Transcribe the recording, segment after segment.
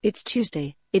It's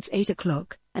Tuesday, it's 8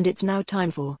 o'clock, and it's now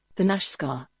time for the Nash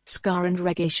Ska and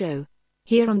Reggae Show,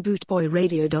 here on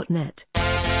bootboyradio.net.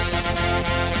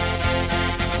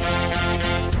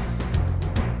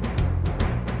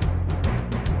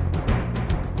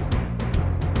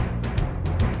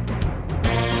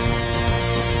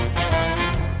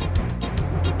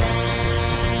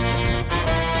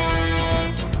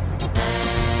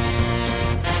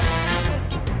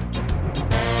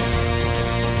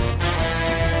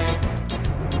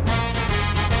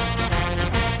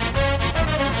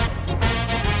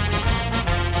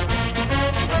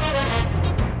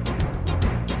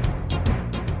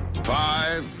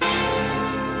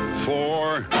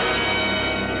 4,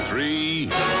 3,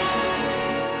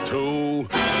 2,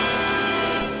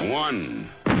 1.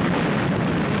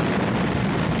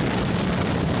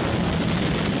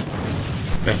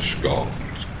 Let's go.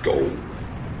 Let's go.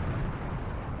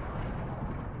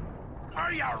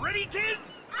 Are ya ready,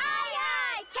 kids? Aye,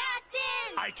 aye,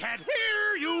 Captain! I can't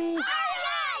hear you! Aye,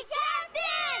 aye,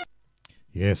 Captain!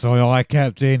 Yes, aye,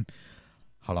 Captain.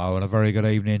 Hello and a very good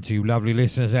evening to you lovely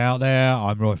listeners out there.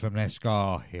 I'm Roy from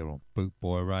Nescar here on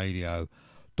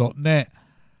bootboyradio.net.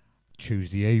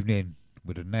 Tuesday evening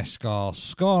with the Nescar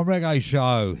Ska and Reggae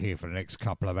Show here for the next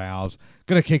couple of hours.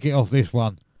 Gonna kick it off this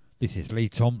one. This is Lee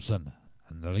Thompson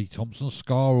and the Lee Thompson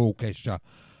Ska Orchestra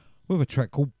with a track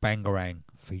called Bangarang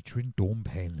featuring Dawn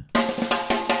Penn.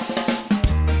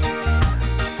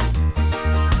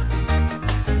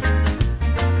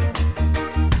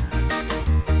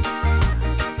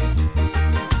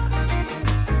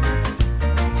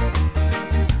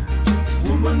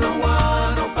 Woman, no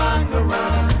one, no bang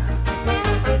around.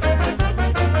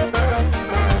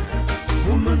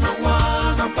 Woman, no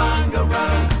one, no bang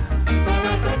around.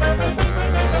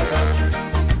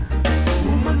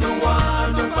 Woman, no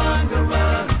one, no bang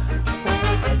around.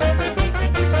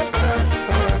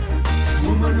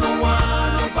 Woman, no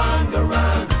one, no bang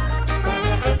around.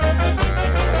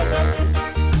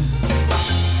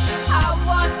 I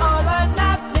want all or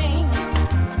nothing.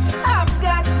 I've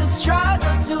got to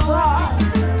struggle too hard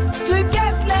to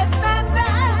get less than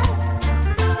that.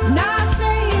 Now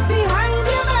say it behind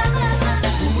your back.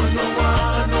 Woman, no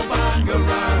one, no bang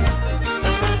around.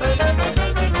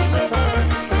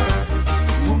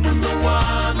 Woman, no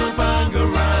one, no bang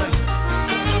around.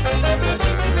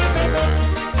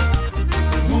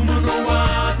 Woman, no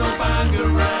one, no bang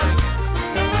around.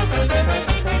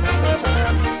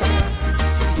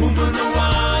 Woman, no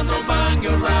one, no bang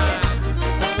around.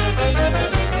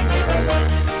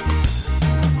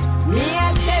 Me,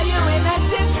 I tell you when I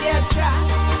this year try.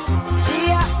 See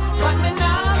ya, but me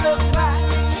now look back.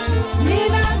 Me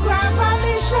not grab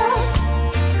ambitious.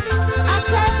 I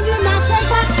tell you not take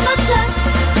back no chance.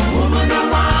 Woman, no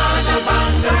one, no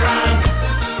bang around.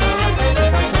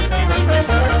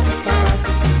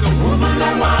 Woman, no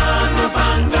one, no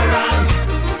bang around.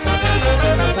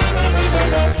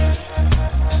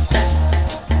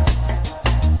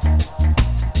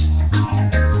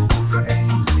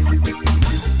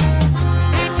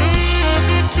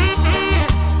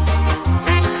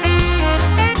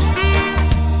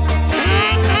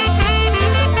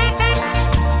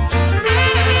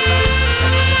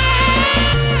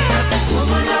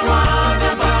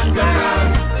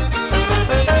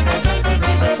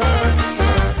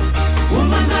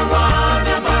 Woman, no one,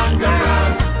 no bang around.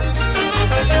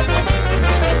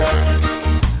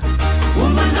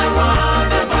 Woman, no one, no bang around. Woman, no one,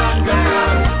 no bang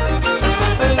around.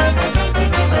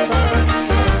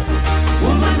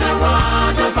 Woman, no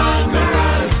one, no bang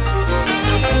around.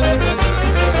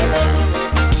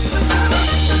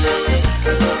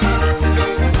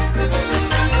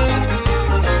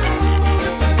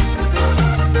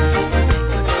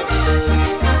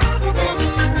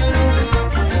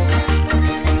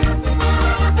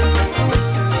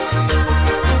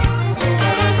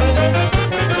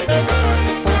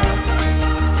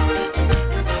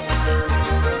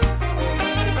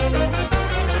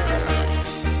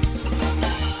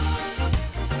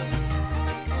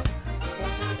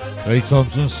 Lee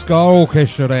Thompson Ska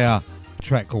Orchestra there. A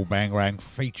track called Bangarang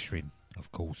featuring,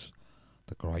 of course,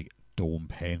 the great Dawn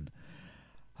Penn.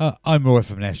 I'm Roy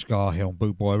from Nescar here on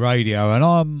Bootboy Radio, and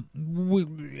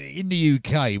in the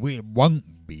UK. It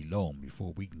won't be long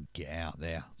before we can get out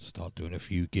there, start doing a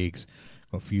few gigs.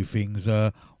 Got a few things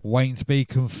waiting to be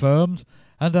confirmed,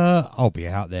 and I'll be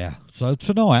out there. So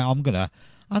tonight I'm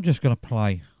just gonna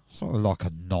play sort of like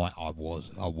a night I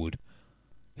would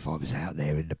if I was out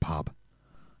there in the pub.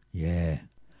 Yeah,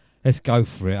 let's go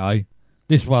for it, eh?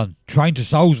 This one, Train to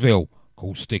Soulsville,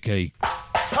 called Sticky.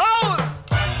 Soul!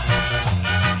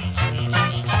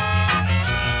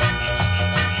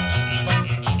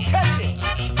 Catch it!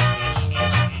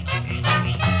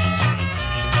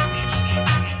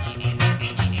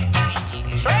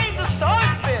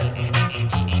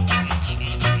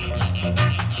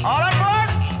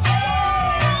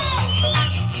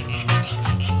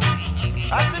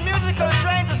 musical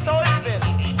train to Soulsville.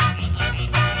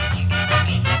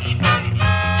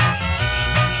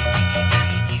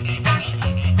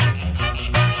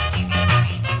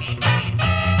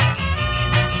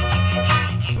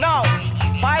 Now,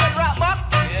 pilot wrap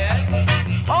up. Yes.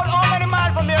 How many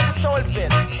miles from here to Soulsville?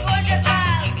 200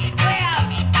 miles. Where?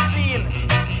 Scene.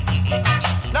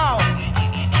 Now,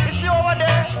 you see over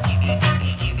there?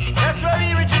 That's where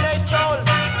we originate soul.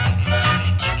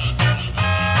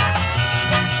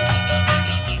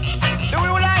 Do we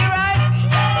like it, right?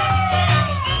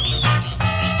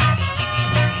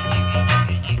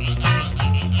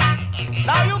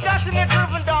 Now you got to get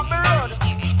driven down the road.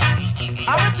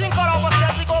 Everything all of us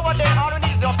that we go over there, all we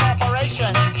need is your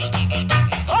cooperation.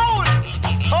 Soul!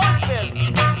 Soulsville!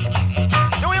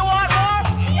 Do you want more?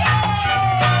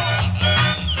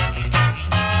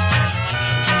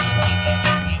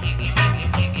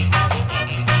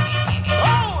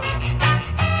 Soul!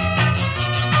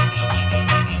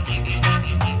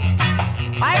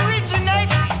 I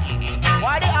originate.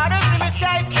 Why the others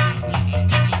imitate?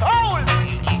 Soul!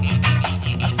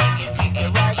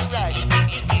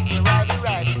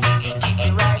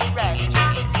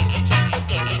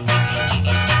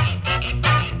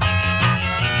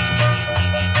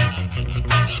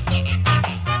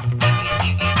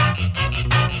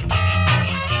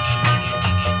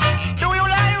 Do you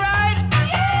like it, right?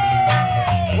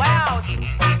 Wow!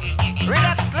 Real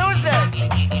exclusive!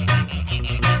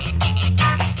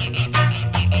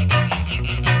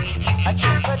 A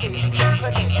chip for this, a chip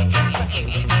for this, a chip for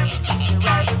this.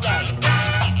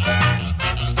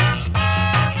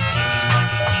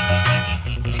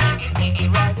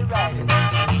 Right.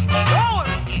 Soul!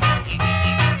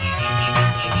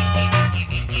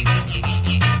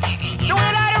 Do you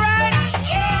like it, right?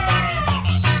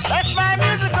 That's my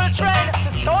musical train to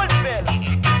Soulsville.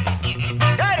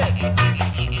 Got it?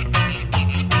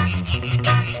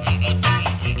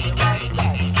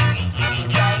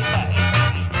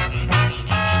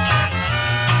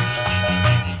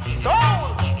 Soul!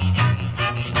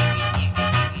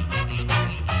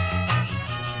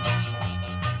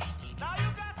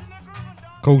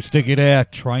 Cool sticky there,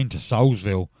 Train to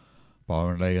Soulsville.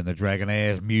 Byron Lee and the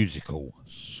Dragonaires musical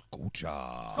Scorcher.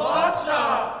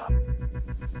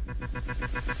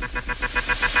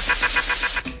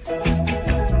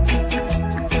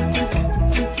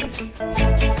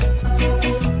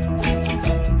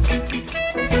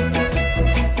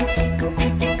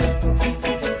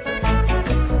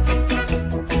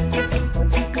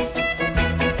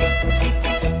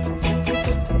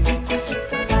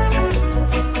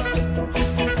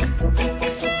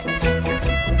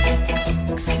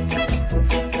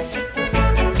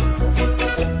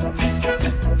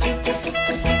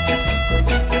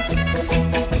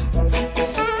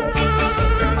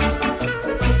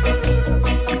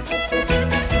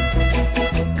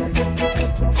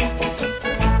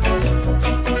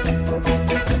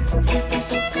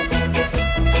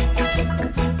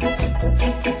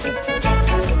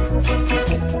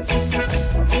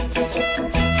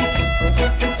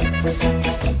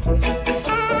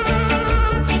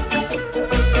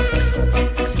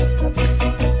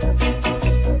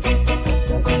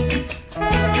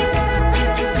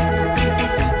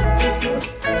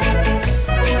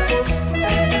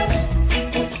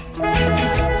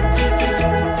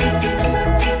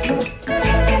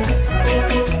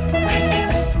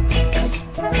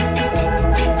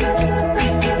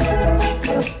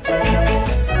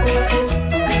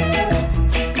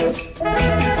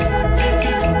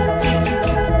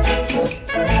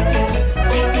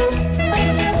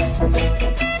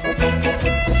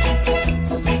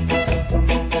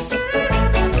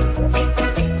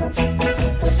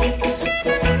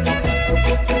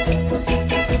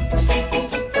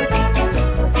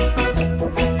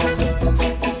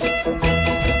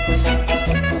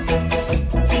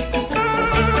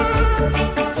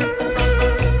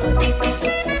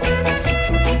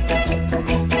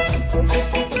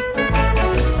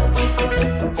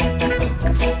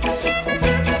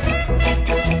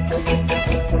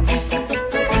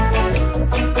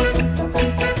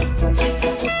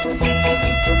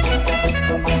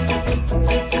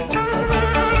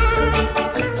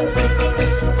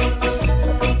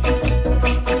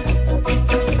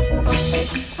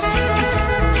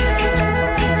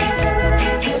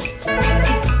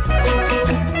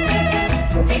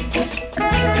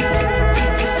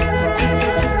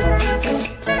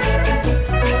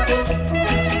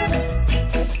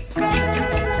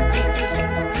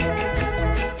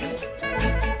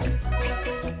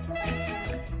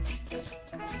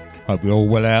 Hope you're all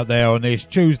well out there on this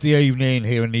Tuesday evening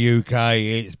here in the UK.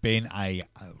 It's been a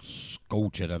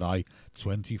scorcher today,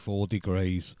 24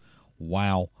 degrees.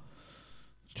 Wow.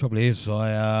 Trouble is,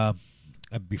 I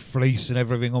had my fleece and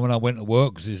everything on when I went to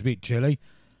work because it was a bit chilly.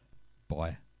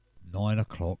 By 9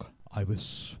 o'clock, I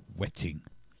was sweating.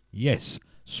 Yes,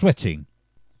 sweating.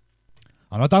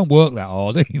 And I don't work that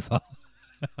hard either.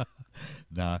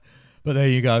 No. But there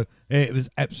you go. It was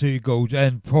absolutely gorgeous.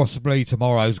 And possibly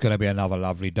tomorrow's going to be another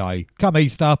lovely day. Come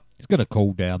Easter, it's going to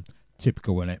cool down.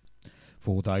 Typical, isn't it?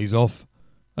 4 days off.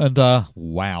 And,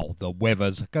 wow, the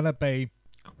weather's going to be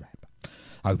crap.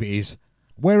 Hope it is.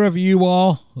 Wherever you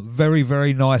are, very,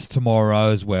 very nice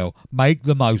tomorrow as well. Make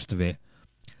the most of it.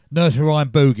 Nursery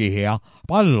Rhyme Boogie here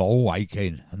by Lowell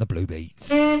Wakin and the Blue Beats.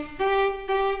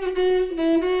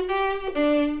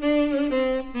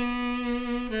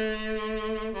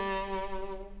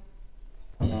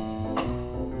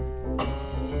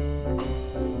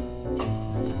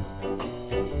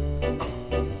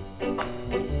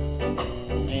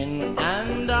 In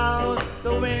and out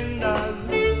the windows,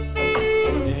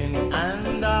 in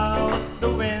and out the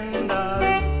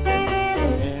windows,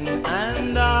 in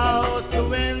and out the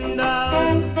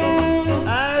windows,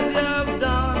 as you've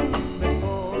done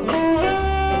before.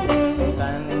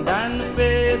 Stand and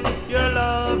face your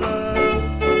lover,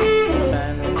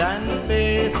 stand and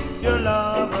face your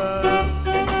lover,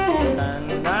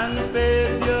 stand and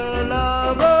face your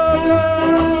lover,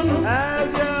 girl, as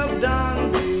you've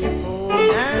done before.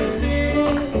 And sing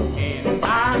in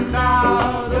and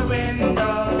out the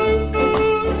window,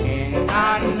 in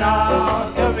and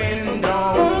out the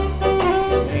window,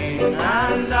 in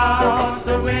and out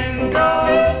the window,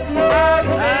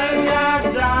 as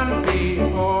you've done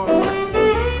before.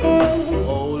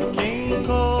 Old King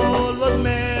Cole was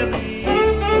merry,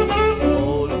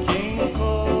 old King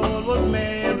Cole was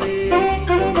merry,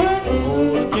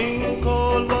 old King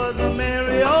Cole was a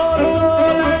merry old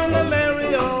soul, and a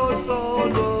merry old soul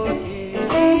would he.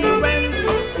 He went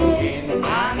in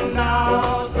and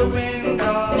out the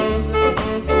window,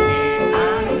 in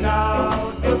and out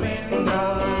the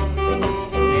window,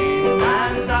 in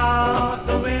and out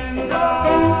the window,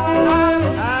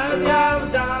 as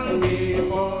you've done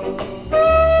before.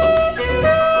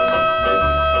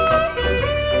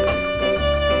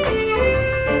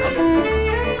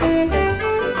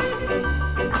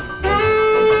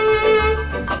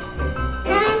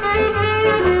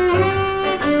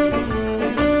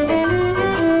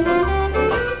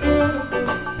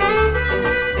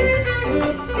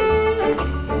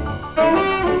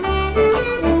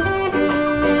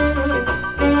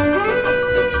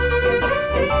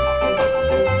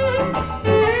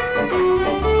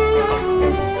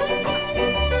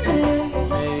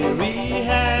 Mary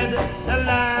had a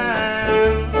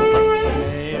lamb,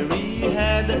 Mary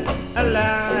had a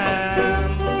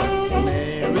lamb,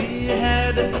 Mary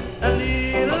had a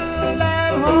little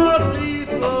lamb, her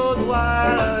fleece was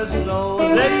white as snow.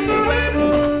 They went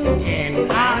in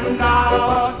and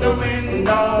out the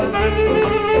windows,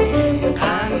 in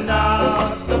and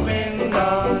out the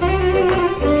windows,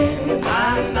 in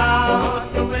and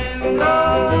out the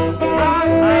windows, I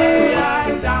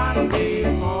have done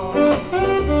before.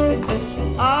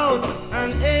 Out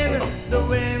and in the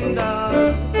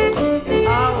windows,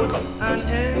 out and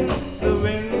in the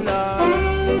windows,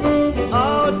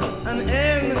 out and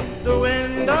in the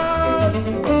windows,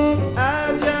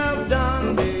 as you've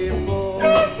done before.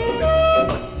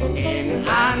 In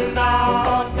and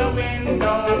out the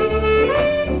windows,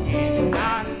 in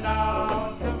and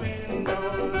out the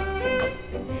windows,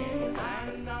 in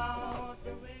and out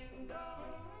the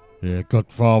windows. Yeah,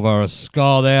 Godfather, a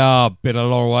scar there. Bit of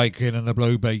Laurel Aitken and the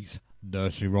Blue Beats.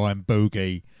 Nursery Rhyme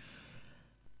Boogie.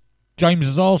 James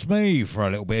has asked me for a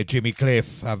little bit of Jimmy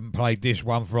Cliff. Haven't played this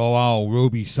one for a while.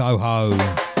 Ruby Soho.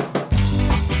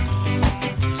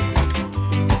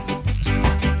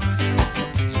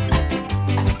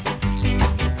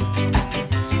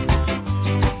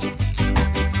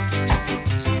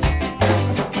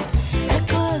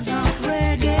 Echoes of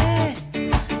reggae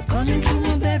coming through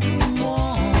my bedroom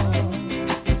wall.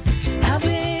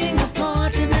 Having a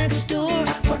party next door,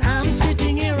 but I'm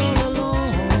sitting here all alone.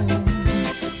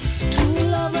 Two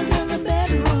lovers in the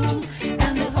bedroom,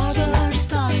 and the other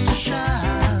starts to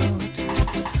shout.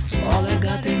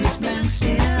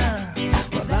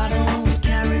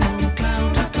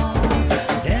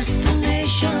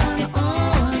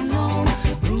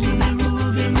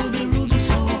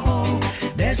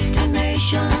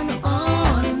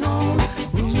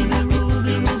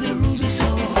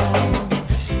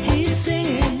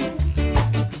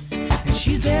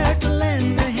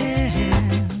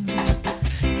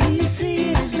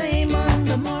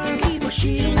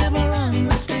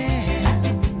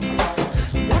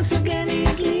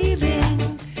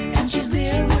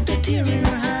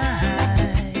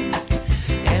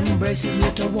 embraces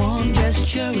with a warm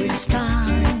gesture. It's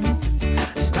time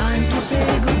to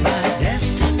say goodbye.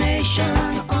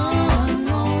 Destination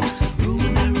unknown.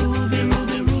 Ruby, Ruby,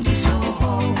 Ruby, Ruby,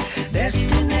 Soho.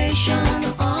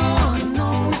 Destination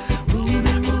unknown.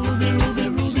 Ruby, Ruby, Ruby,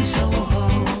 Ruby,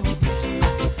 Soho.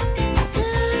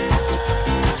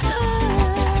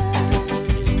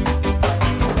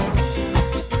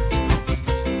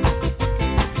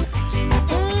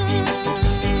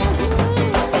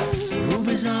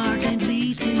 Ruby's heart ain't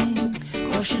beating,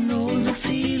 'cause she knows the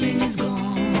feeling is gone.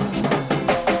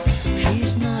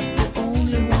 She's not the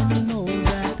only one to know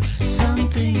that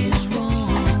something is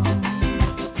wrong.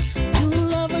 Two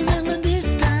lovers in the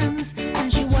distance,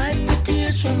 and she wiped the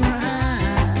tears from her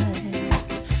eyes.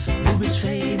 Ruby's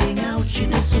fading out, she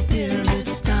disappears.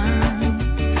 It's time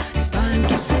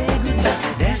to say goodbye.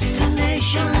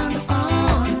 Destination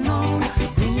unknown.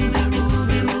 Ruby,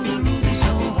 Ruby, Ruby, Ruby,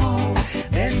 Soho.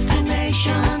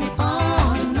 Destination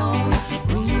unknown.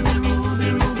 Ruby, Ruby,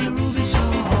 Ruby, Ruby,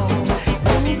 Soho.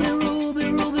 Ruby, Ruby,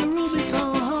 Ruby, Ruby,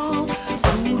 Soho.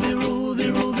 Ruby, Ruby,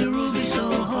 Ruby, Ruby,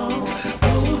 Soho.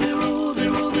 Ruby, Ruby,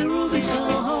 Ruby, Ruby,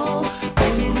 Soho.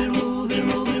 Ruby, Ruby,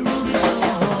 Ruby, Ruby,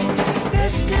 Soho.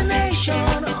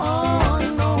 Destination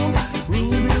unknown.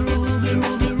 Ruby, Ruby,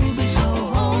 Ruby, Ruby,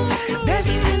 Soho.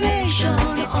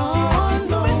 Destination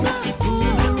unknown.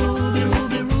 Ruby, Ruby,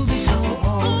 Ruby, Ruby,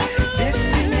 Soho.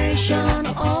 Destination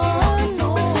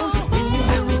unknown.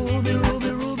 Ruby, Ruby,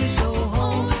 Ruby, Ruby, Soho.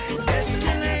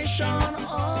 Destination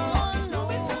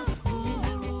unknown.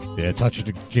 Yeah, touching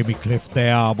the Jimmy Cliff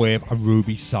there with a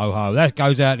Ruby Soho. That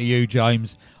goes out to you,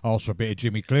 James. Asked for a bit of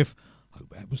Jimmy Cliff. Hope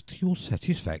that was to your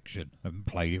satisfaction. Haven't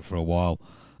played it for a while.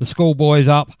 The Schoolboys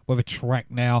up with a track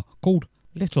now called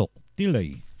Little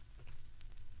Dilly.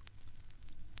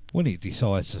 When it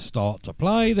decides to start to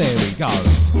play, there we go.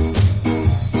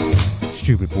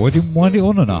 Stupid boy didn't wind it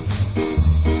on enough.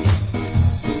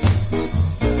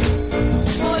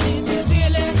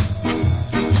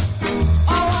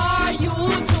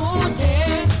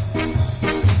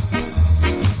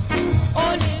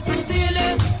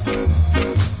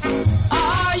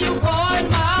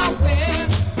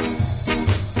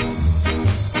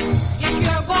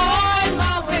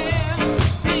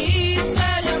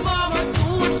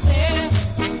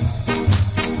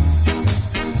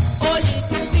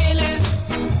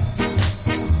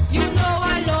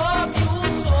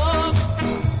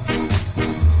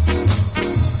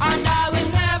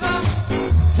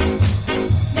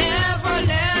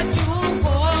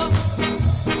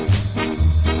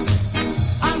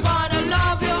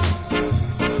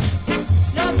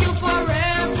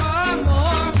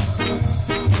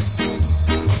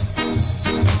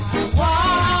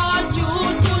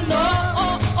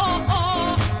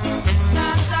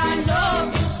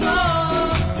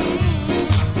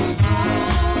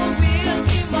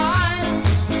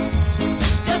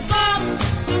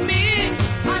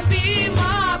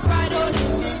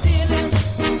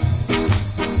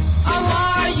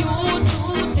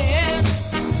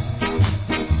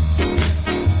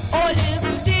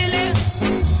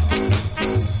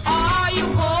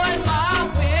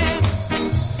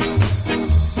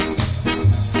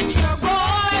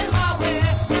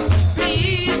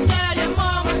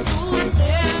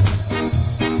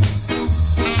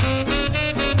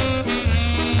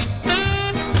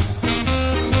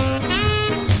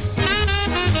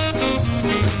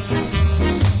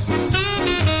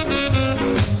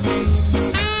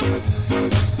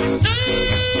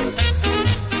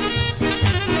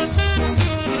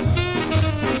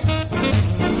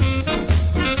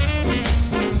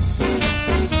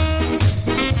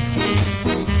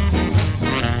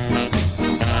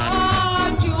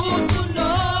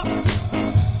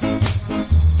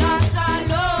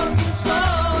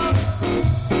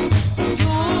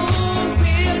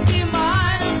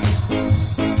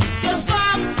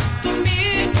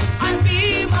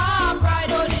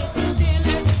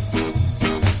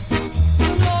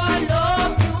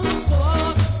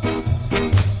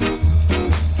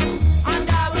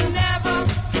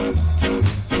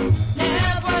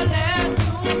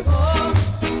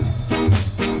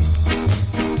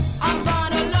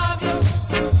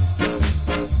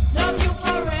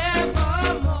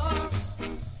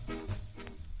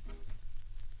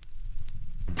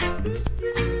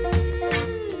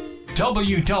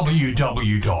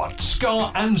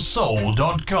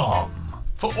 www.scarandsoul.com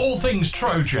for all things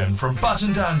Trojan, from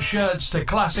button-down shirts to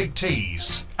classic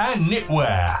tees and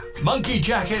knitwear, monkey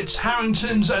jackets,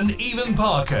 Harringtons and even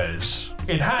Parkers.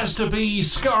 It has to be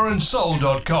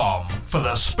scarandsoul.com for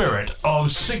the spirit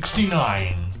of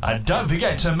 69. And don't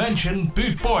forget to mention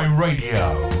Boot Boy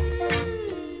Radio.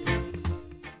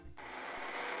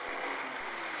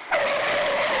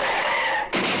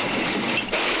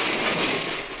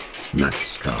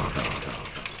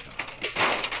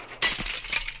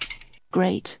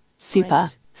 Great, super,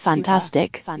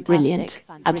 fantastic, brilliant,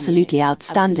 absolutely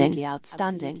outstanding.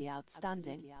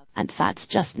 And that's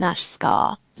just Nash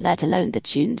Ska, let alone the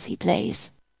tunes he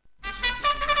plays.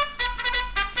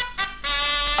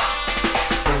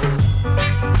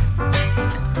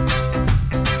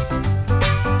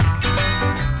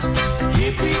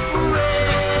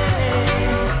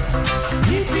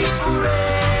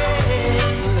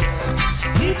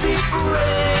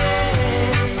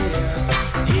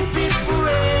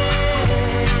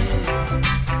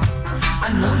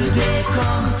 I know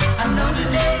the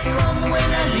day come when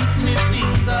I lick me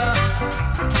finger.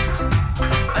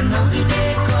 I know the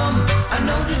day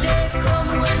come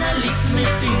when I lick me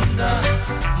finger.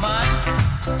 Man,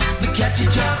 me catch a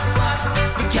jackpot,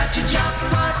 me catch a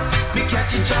jackpot, me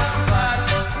catch a jackpot.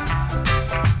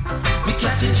 Me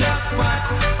catch a jackpot,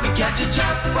 me catch a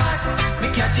jackpot, me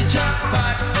catch a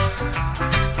jackpot.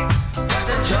 What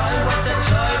a joy, what a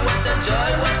joy, what a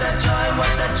joy, what a joy,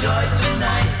 what a joy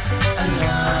tonight.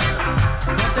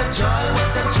 What a joy,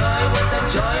 what a joy, what a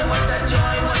joy, what a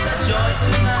joy, what a joy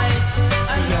tonight.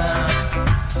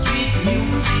 Sweet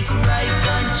music, rice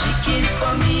and chicken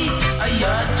for me,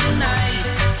 tonight.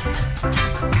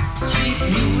 Sweet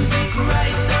music,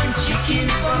 rice and chicken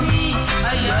for me,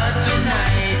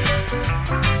 tonight.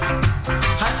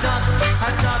 Hot tops,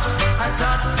 hot tops, hot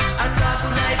tops, hot tops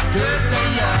like dirt the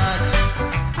yard.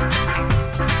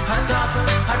 Hot tops,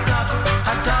 hot tops,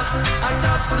 hot tops, hot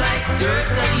tops like dirt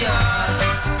the yard.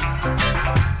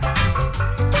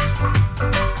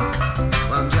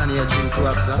 Ma'am Johnny, you drink two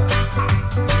ups, huh?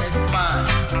 Yes, man.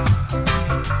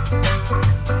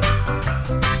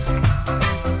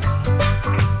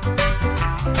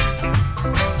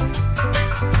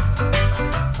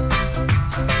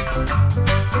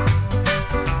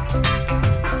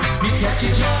 Me catch a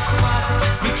jackpot,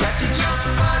 me catch a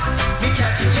jackpot, me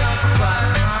catch a jackpot.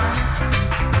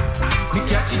 Me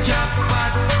catch a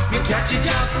jackpot, me catch a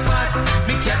jackpot,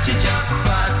 me catch a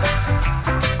jackpot.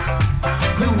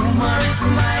 Me woman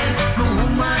smile,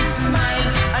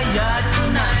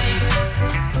 tonight.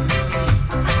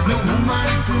 Me woman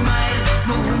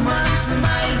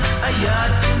smile,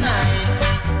 tonight.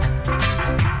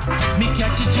 Me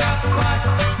catch a jackpot,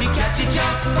 me catch a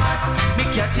jackpot, me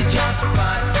catch a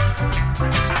jackpot.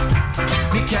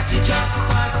 Me catch a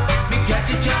jackpot, me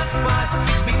catch a jackpot,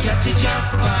 me catch a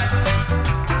jackpot.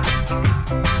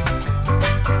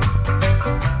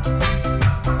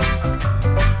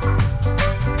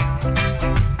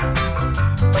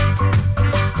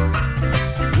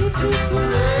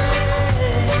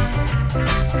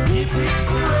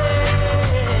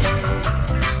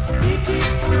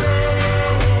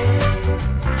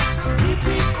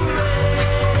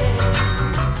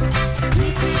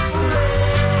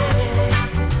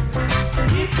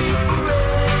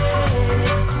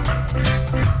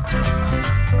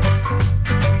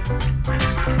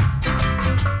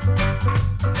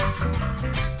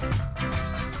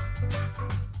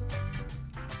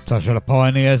 Touch of the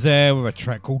Pioneers there with a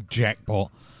track called Jackpot.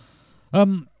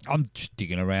 I'm just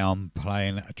digging around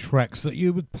playing tracks that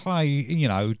you would play, you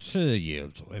know, to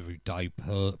your everyday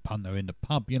punter in the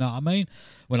pub, you know what I mean?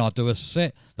 When I do a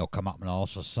set, they'll come up and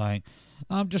ask us saying,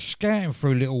 I'm just scanning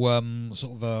through little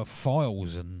sort of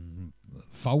files and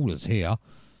folders here.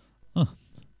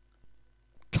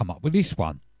 Come up with this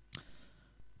one.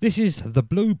 This is the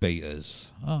Blue Beaters.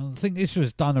 I think this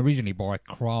was done originally by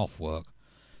Kraftwerk.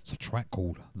 It's a track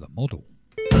called The Model.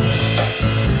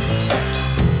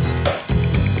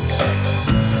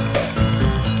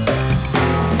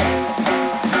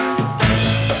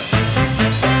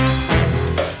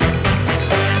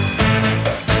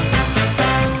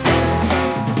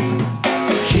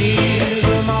 She's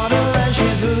a model and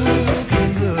she's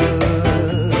looking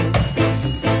good.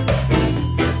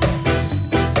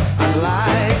 I'd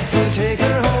like to take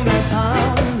her home, that's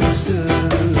understood.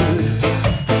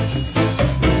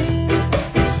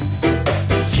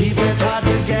 Cheap is hard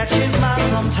to get, she smiles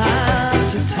from time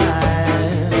to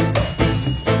time.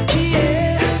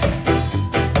 Yeah,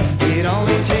 it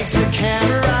only takes a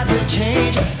camera to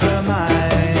change her mind.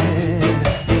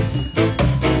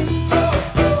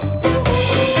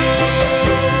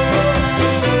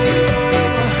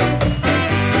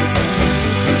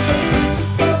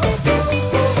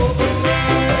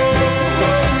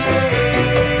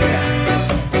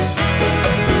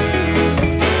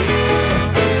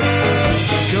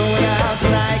 Going out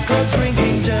tonight, clubs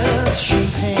drinking just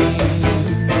champagne.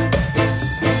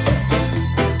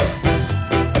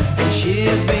 She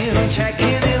has been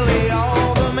checking nearly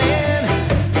all the men.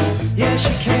 Yeah,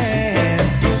 she can.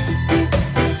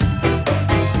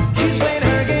 Yeah,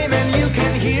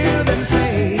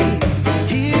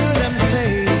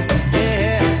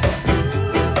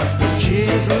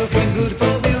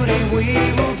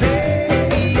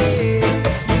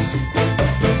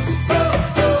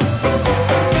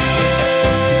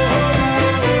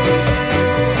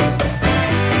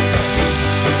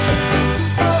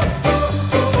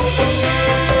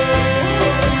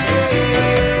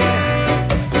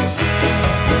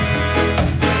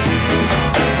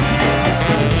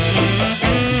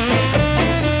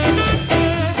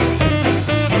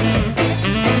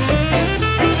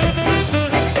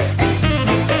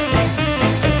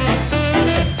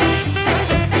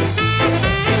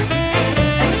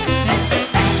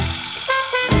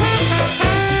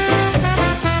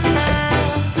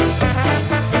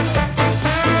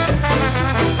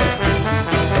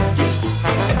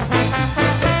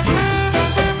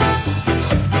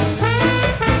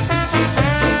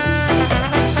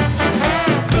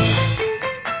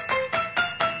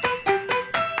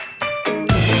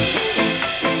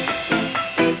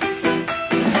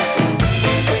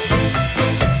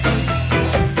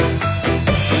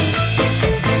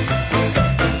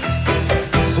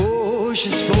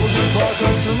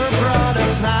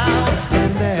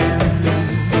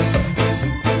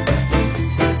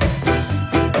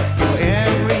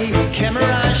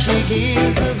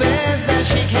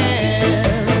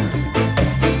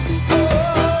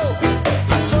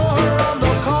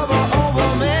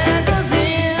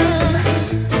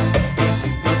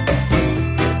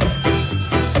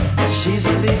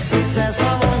 She says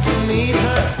I want to meet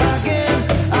her again,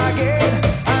 again,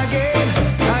 again,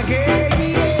 again,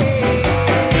 yeah.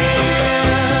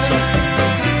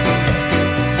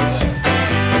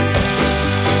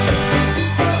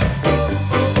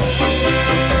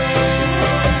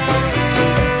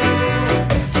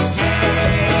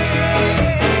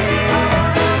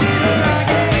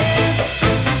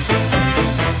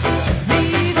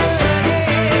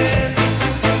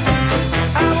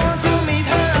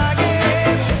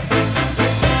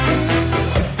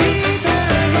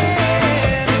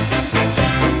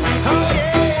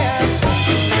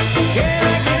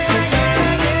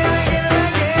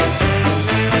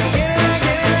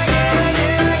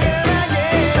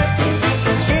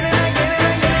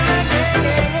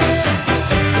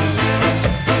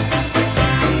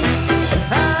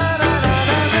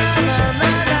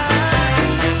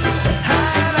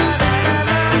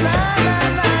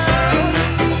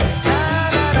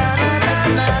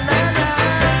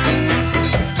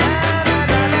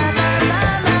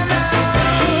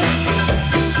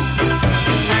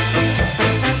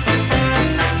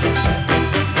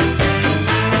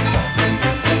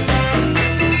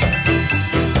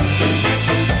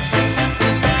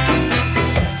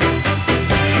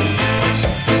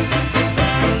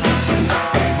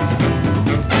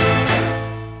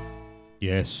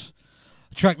 Yes.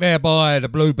 A track there by the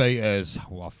Blue Beaters,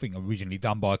 I think originally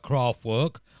done by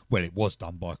Kraftwerk. Well, it was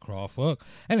done by Kraftwerk,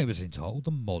 and it was entitled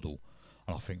The Model.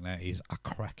 And I think that is a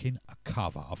cracking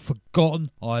cover. I've forgotten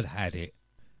I'd had it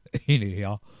in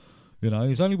here. You know,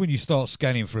 it's only when you start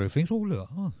scanning through things, oh, look,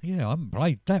 oh, yeah, I haven't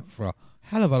played that for a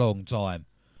hell of a long time.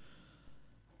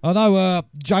 I know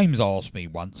James asked me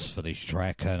once for this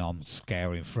track, and I'm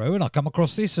scouring through, and I come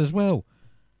across this as well.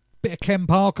 Bit of Ken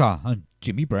Parker and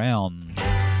Jimmy Brown.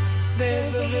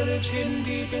 There's a village hidden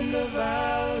deep in the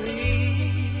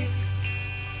valley,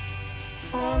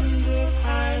 under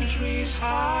pine trees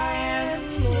high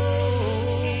and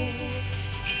low,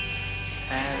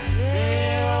 and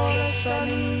there all of a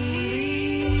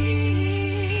suddenly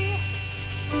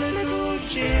little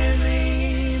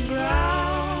Jimmy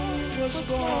Brown was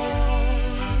born,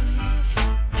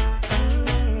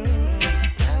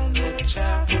 and the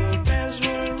chapel bells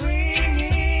were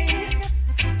ringing,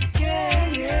 yeah,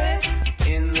 yes,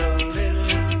 in the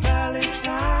little valley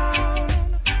town,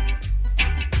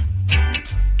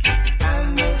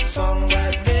 and the song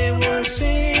that they were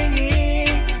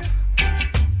singing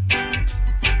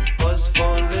was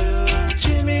for little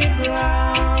Jimmy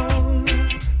Brown,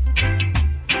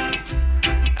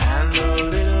 and the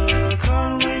little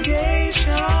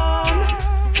congregation,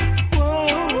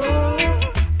 whoa,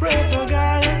 pray for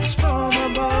guidance from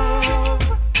above.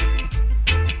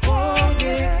 Oh,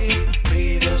 yeah,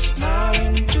 lead us not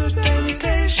into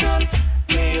temptation.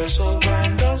 May your soul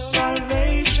find the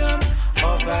salvation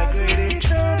of thy great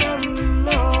eternal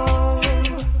love.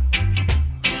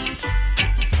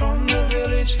 From the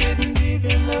village hidden deep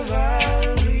in the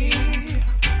valley,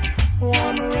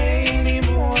 one rainy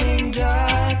morning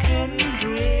dark and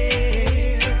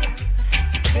drear,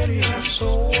 Teddy's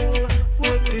soul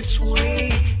worked its way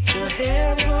to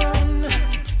heaven.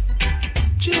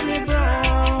 Jimmy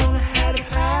Brown had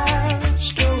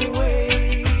passed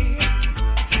away,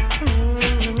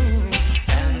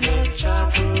 and the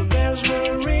chapel bells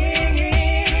were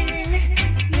ringing,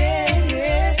 yeah,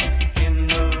 yes, in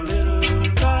the little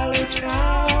valley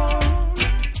town,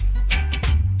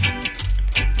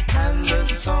 and the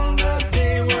song that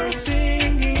they were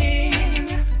singing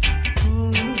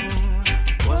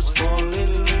was for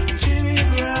little Jimmy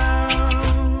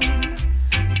Brown,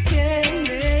 yeah,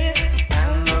 yes,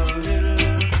 and the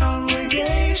little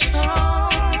congregation,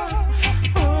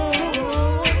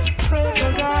 oh, pray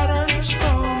for guidance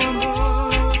from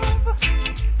above.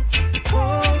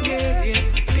 Oh, yeah,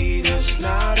 lead us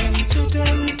not into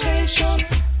temptation.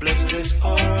 Bless this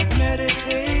hour of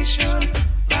meditation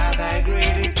by thy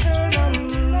great eternal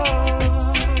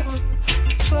love.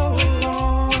 So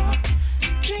long,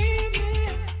 Jimmy.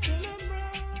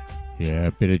 Yeah,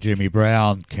 a bit of Jimmy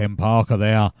Brown, Ken Parker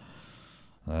there.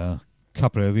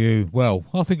 Couple of you, well,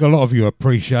 I think a lot of you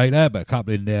appreciate that, but a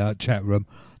couple in the chat room,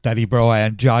 Daddy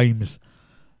Brian, James,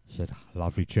 said,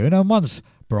 lovely tune. And once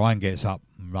Brian gets up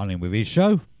and running with his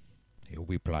show, he'll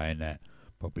be playing that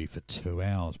probably for 2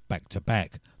 hours, back to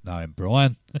back, knowing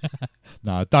Brian.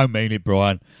 No, I don't mean it,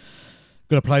 Brian.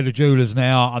 Going to play the Jewelers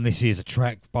now, and this is a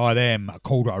track by them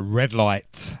called A Red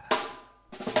Light.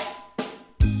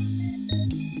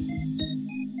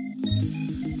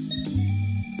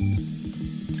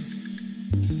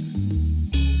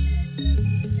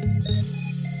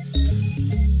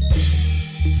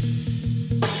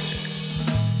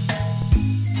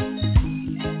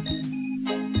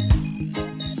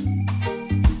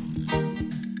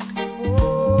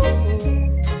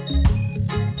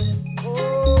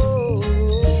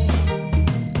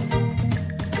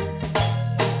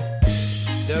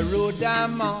 Blue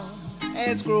Diamond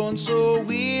has grown so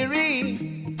weary.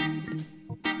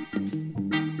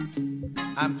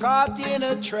 I'm caught in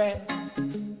a trap.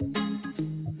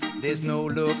 There's no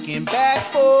looking back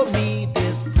for me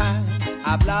this time.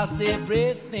 I've lost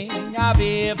everything I've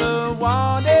ever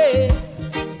wanted.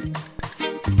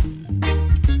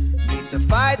 Need to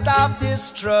fight off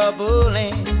this trouble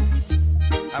and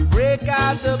I break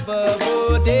out the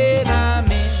bubble that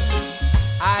I'm in.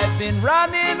 I've been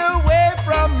running away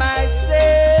from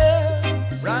myself,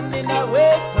 running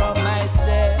away from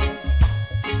myself.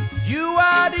 You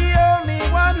are the only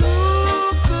one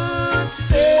who could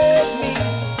save me.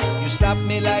 You stop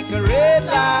me like a red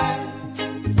light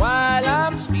while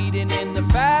I'm speeding in the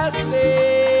fast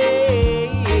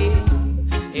lane,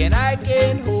 and I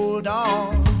can't hold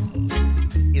on.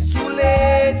 It's too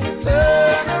late to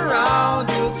turn around.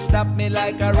 You stop me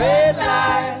like a red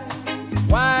light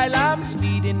while I'm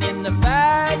speeding in the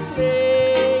fast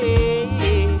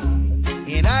lane,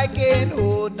 and I can't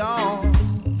hold on.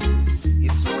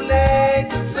 It's too late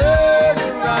to turn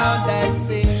around. I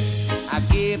say I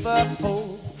gave up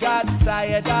hope, got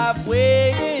tired of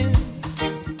waiting.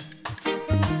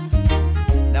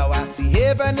 Now I see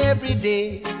heaven every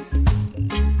day.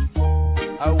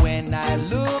 When I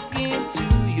look into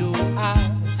your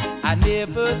eyes, I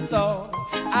never thought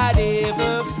I'd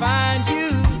ever find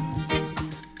you.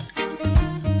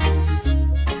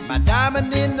 My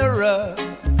diamond in the rough,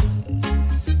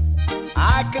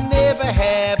 I can never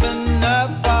have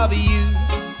enough of you.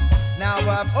 Now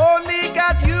I've only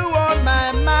got you on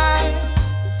my mind,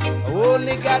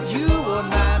 only got you on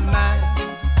my mind.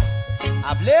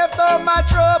 I've left all my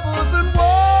troubles and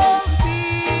woes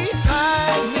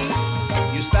behind me.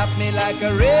 You stop me like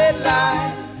a red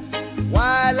light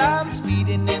while I'm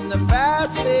speeding in the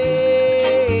fast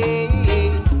lane,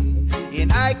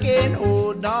 and I can't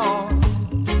hold on.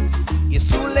 It's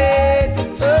too late to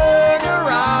turn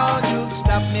around. You've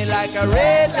stopped me like a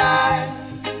red light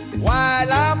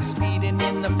while I'm speeding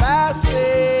in the fast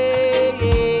lane,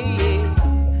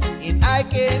 and I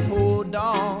can't hold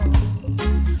on.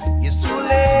 It's too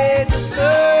late to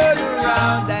turn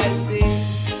around, I say.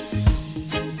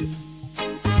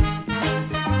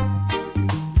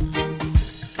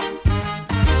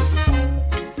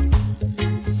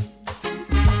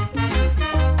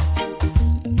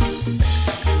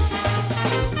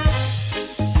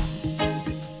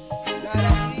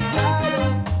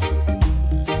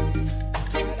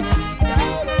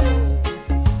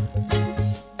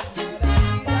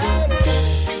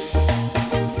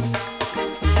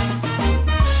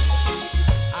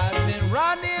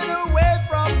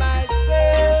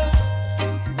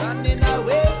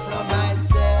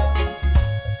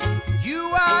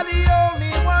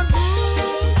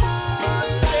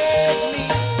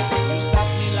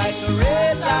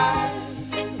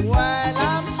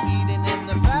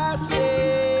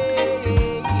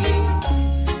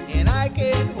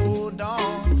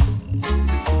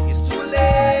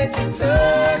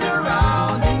 Turn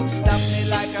around, you stop me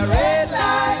like a red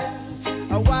light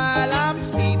while I'm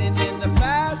speeding in the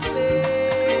fast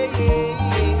lane,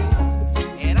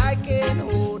 and I can't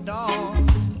hold on.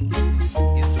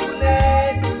 It's too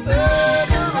late to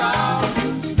turn around.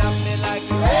 You stop me like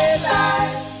a red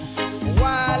light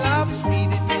while I'm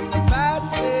speeding in the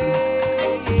fast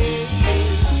lane,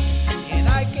 and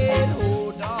I can't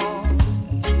hold on.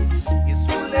 It's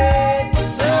too late to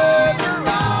turn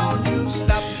around. You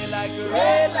stop me like a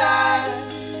red light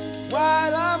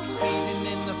while I'm speeding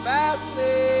in the fast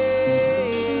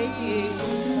lane,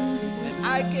 and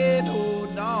I can't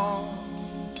hold on.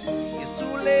 It's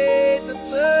too late to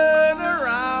turn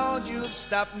around. You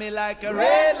stop me like a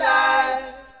red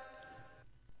light.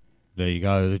 There you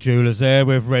go, the Jewelers there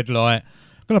with Red Light.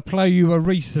 I'm going to play you a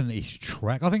recentish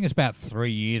track. I think it's about 3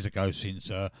 years ago since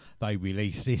they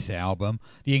released this album,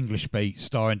 The English Beat,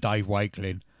 starring Dave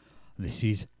Wakeling. And this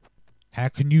is How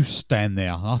Can You Stand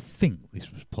There? I think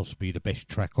this was possibly the best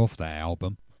track off that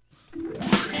album.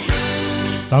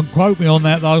 Don't quote me on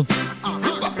that though.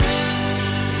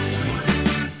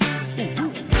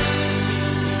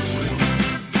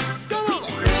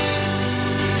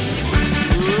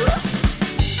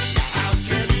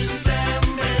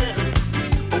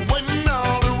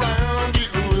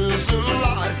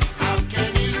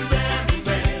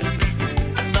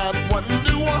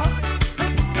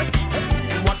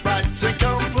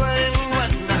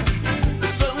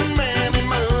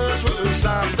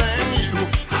 Something you,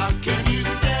 how can you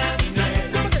stand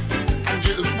there?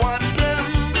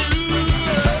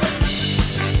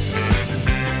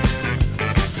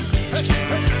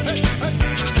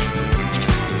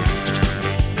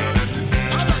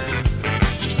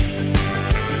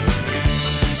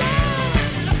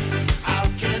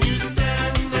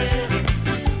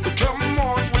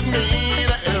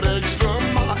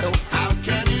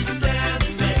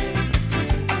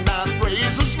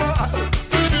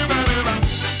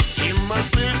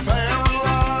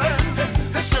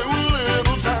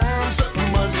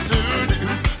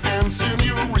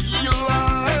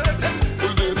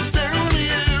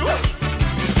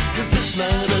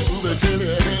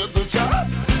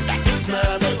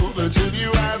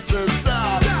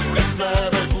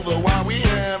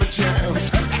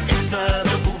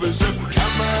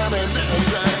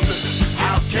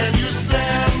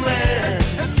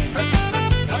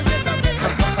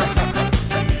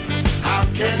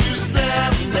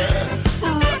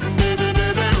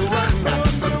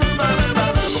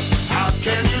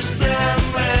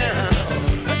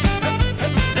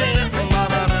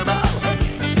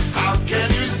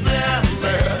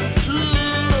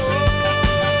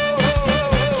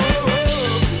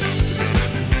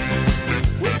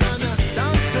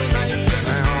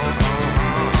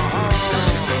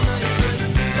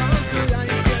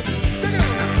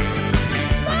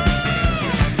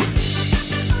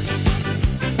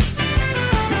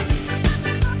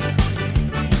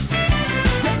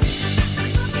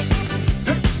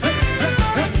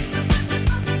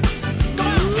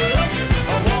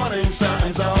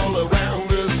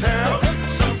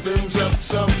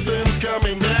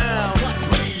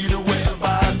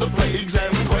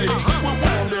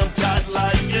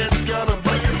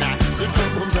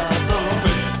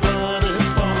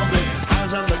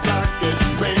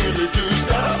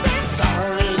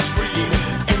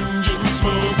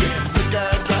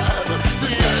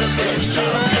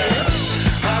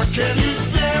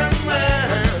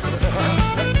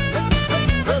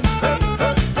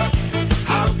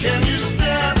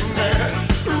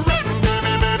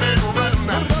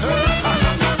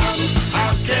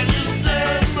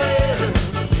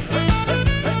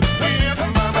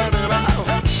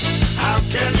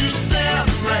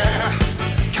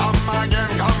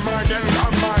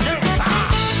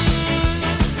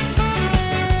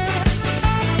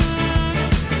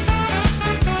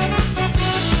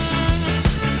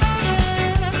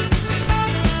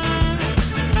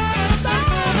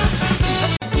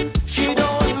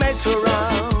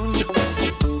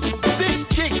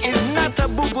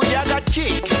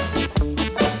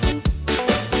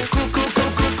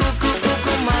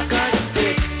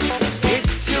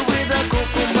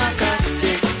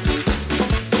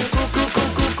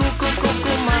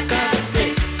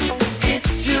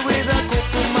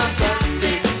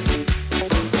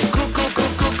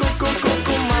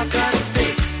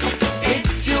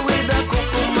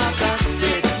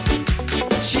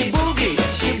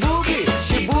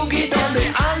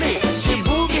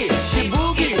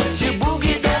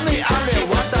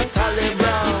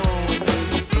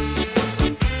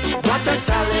 a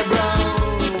Sally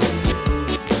Brown.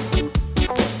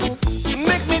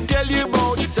 Make me tell you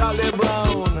about Sally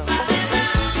Brown.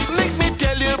 Make me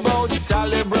tell you about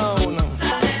Sally Brown.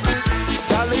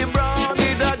 Sally Brown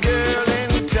is a girl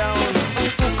in town.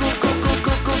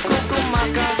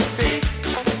 Cuckoo stick.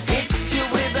 Hits you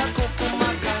with a cuckoo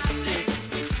stick.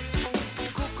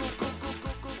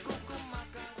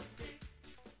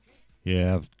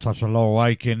 Yeah, I've touched a lot of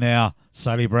ache in there.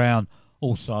 Sally Brown,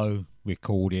 also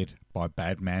recorded by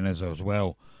Bad Manners as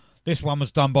well. This one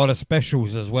was done by the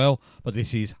Specials as well, but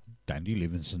this is Dandy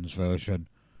Livingstone's version.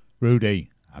 Rudy,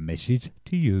 a message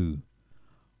to you.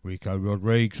 Rico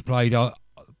Rodriguez played on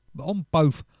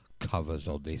both covers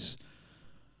of this,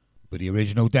 with the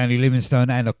original Dandy Livingstone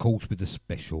and of course with the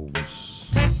Specials.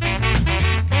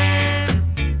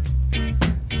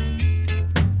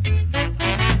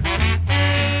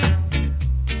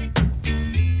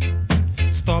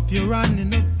 Stop your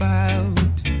running about.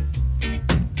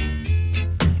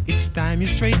 It's time you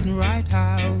straighten right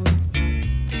out.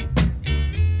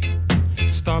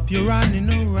 Stop your running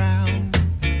around,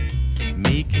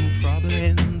 making trouble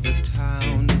in the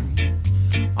town.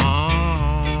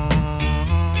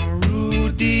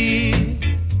 Rudy,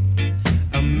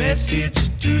 a message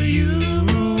to you,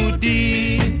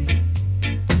 Rudy,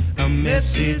 a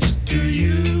message to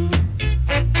you.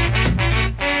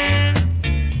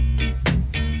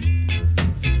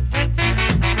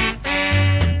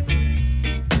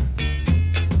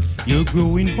 You're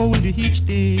growing older each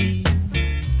day.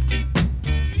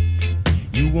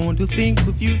 You want to think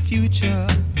of your future,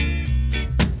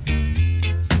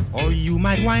 or you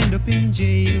might wind up in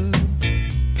jail.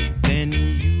 Then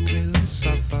you will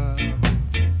suffer.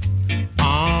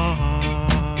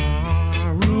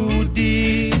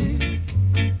 Rudy,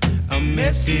 a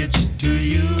message to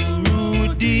you,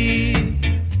 Rudy,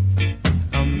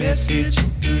 a message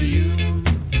to you.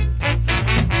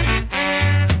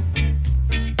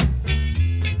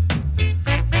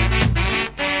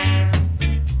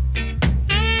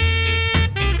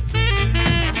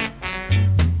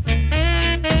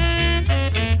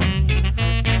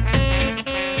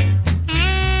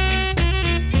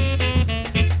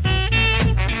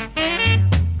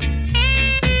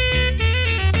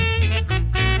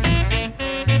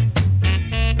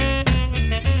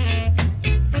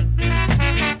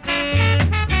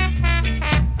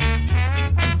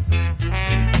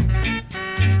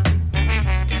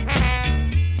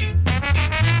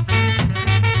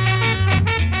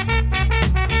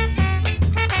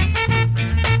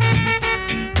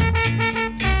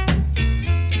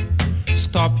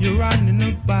 Stop your running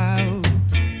about.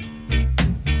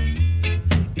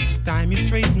 It's time you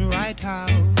straighten right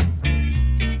out.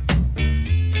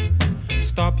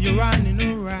 Stop your running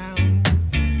around,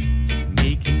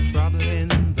 making trouble in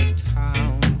the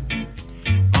town.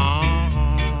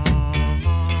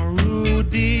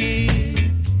 Rudy,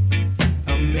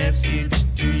 a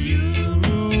message to you,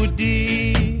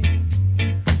 Rudy,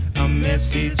 a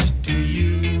message to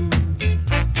you.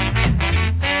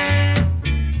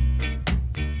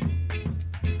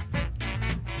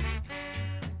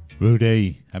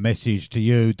 Rudy, a message to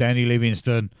you, Danny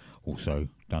Livingstone, also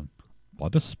done by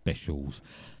the Specials.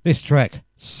 This track,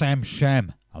 Sam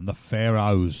Sham and the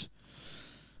Pharaohs,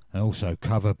 and also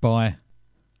covered by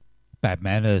Bad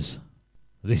Manners.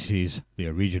 This is the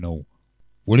original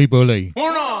Woolly Bully.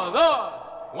 1, 2,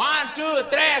 1, 2,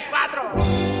 3, 4.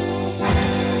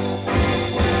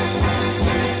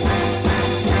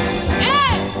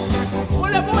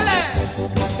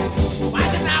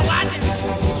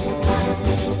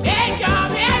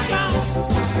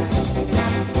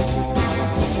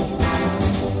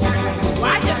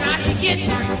 Get you.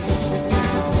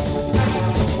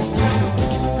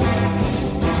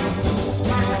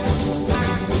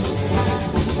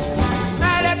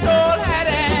 Now that old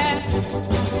Hattie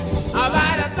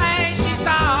about a thing she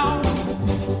saw,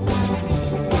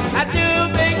 I do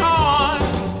big horn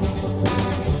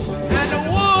and the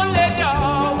woolly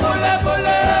jaw, woolly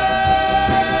bully,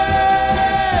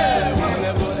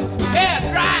 yeah,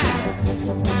 dry,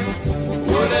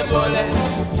 woolly bully,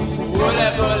 woolly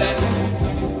bully.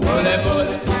 Bully,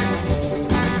 bully.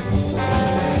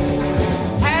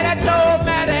 Had I told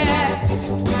Matty,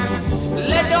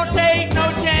 let don't take no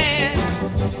chance.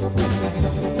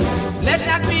 Let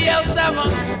not be L7.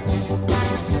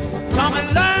 Come and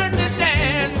learn to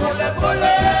dance. Bully,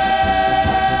 bully.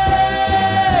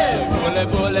 Bully,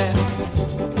 bully.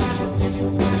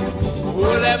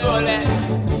 Bully, bully.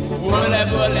 Bully,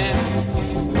 bully.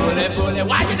 Bully, bully.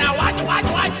 Watch it now, watch it, watch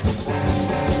it, watch it.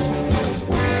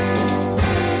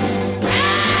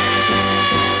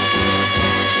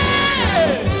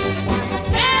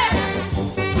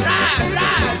 Drive.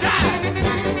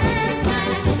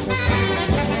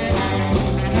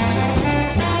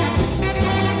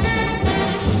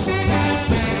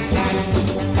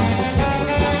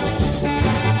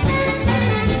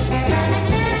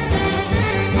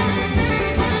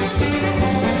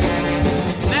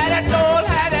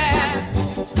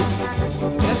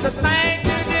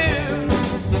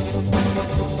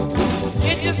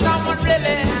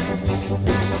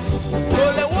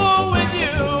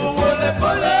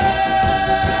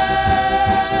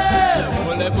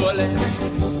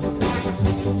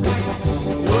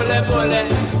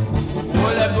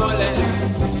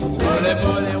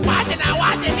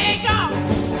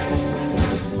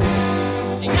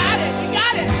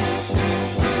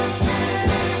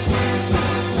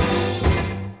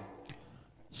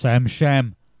 Sam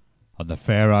Sham and the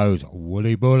Pharaohs,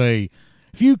 Woolly Bully.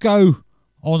 If you go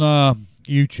on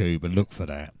YouTube and look for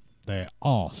that, there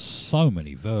are so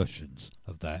many versions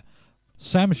of that.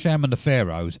 Sam Sham and the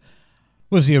Pharaohs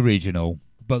was the original,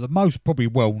 but the most probably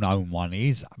well-known one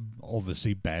is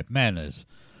obviously Bad Manners.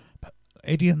 But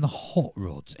Eddie and the Hot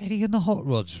Rods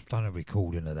have done a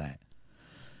recording of that.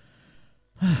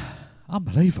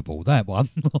 Unbelievable, that one.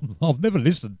 I've never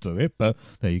listened to it, but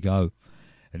there you go.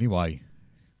 Anyway.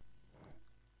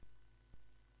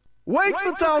 Wake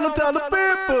the town and tell the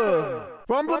people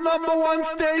from the #1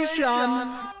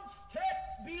 station.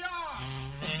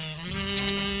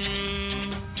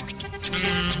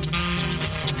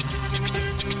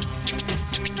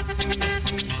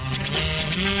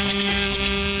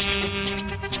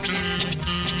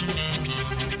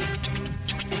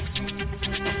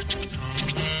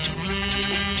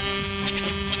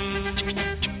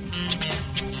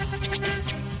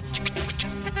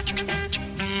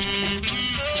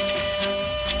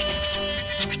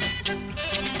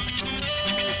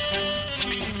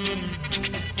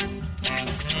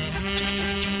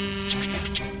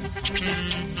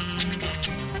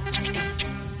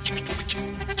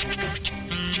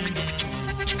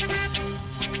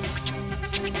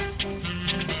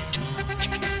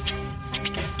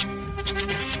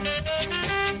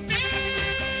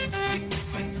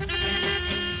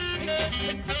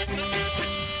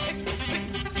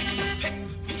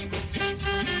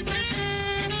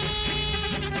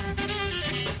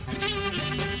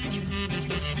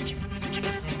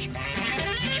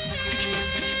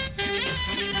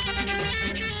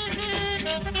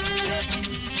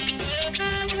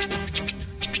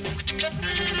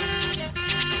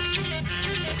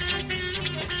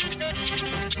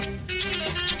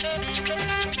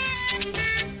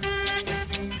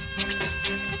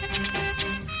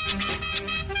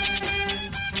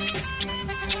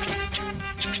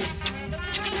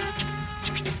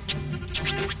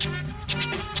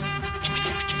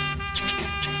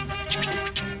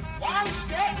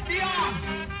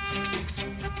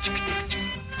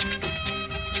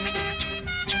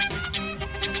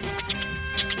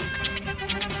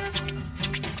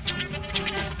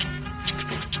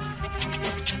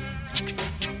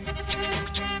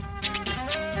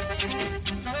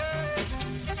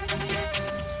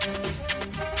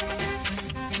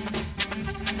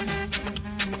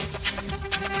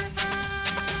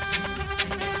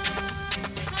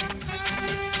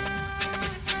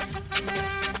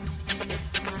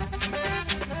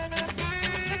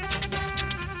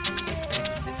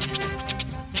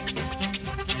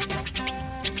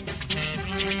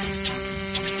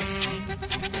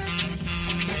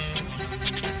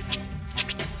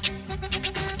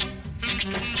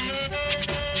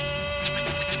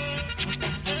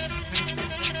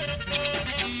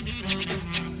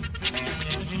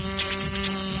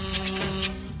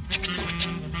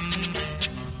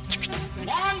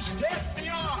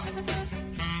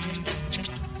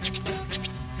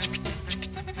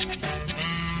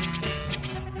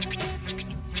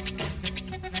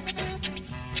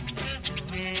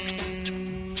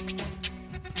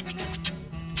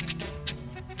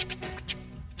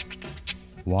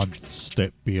 One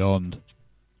Step Beyond,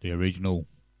 the original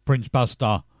Prince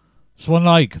Buster, Swan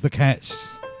Lake, the Cats.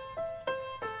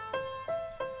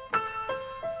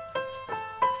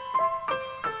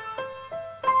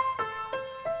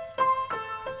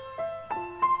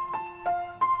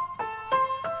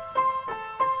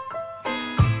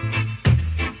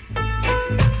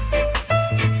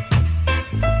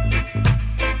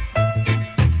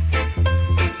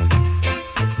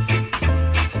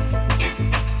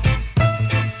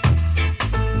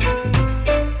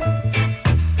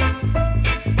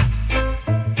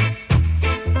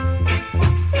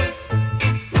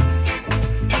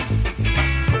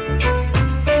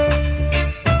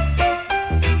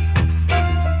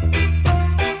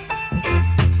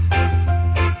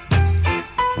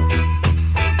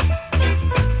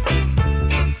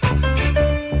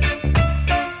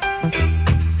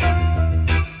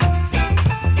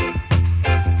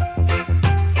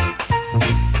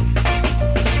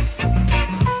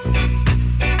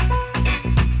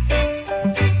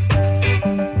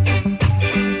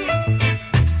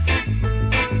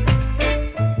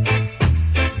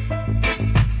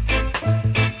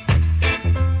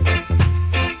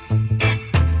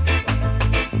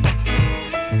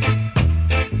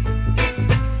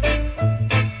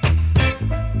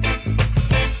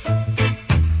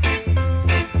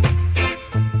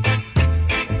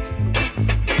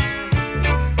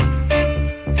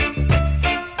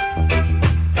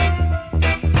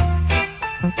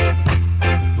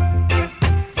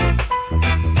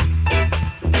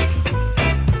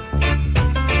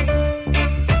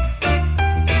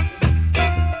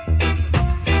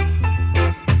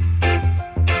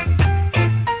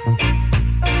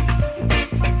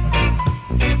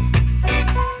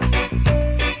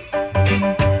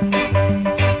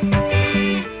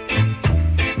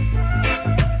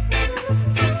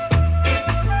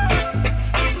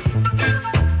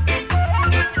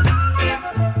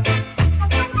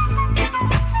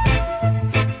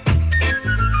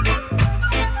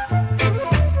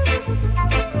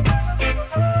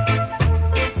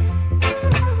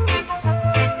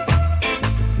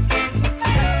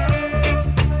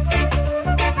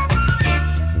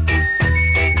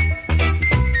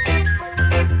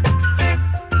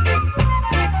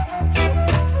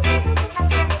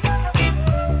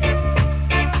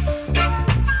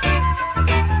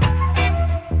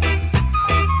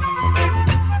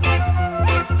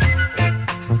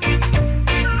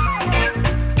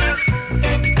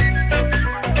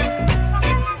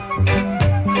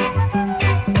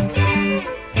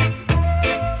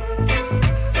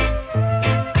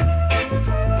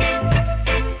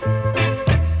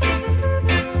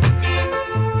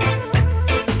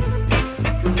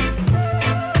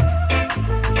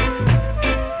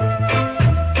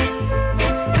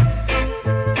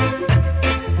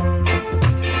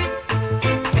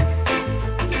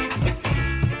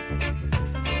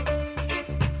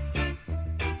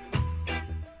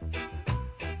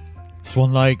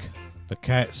 Swan Lake, The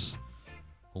Cats,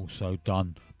 also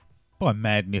done by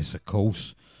Madness, of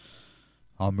course.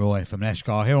 I'm Roy from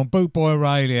Neshgar here on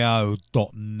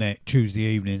bootboyradio.net, Tuesday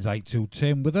evenings 8 till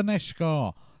 10 with a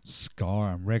Neshgar Ska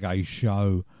and Reggae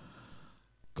show.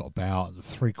 Got about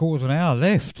 3/4 of an hour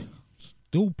left,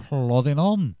 still plodding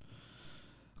on.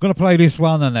 I'm going to play this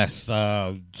one, and that's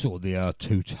sort of the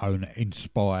two-tone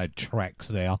inspired tracks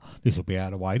there. This will be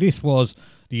out of the way. This was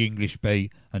the English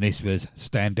beat, and this was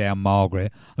Stand Down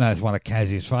Margaret. And that's one of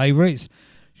Kaz's favourites.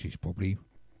 She's probably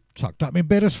tucked up in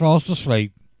bed as fast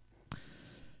asleep.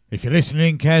 If you're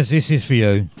listening, Kaz, this is for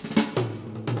you.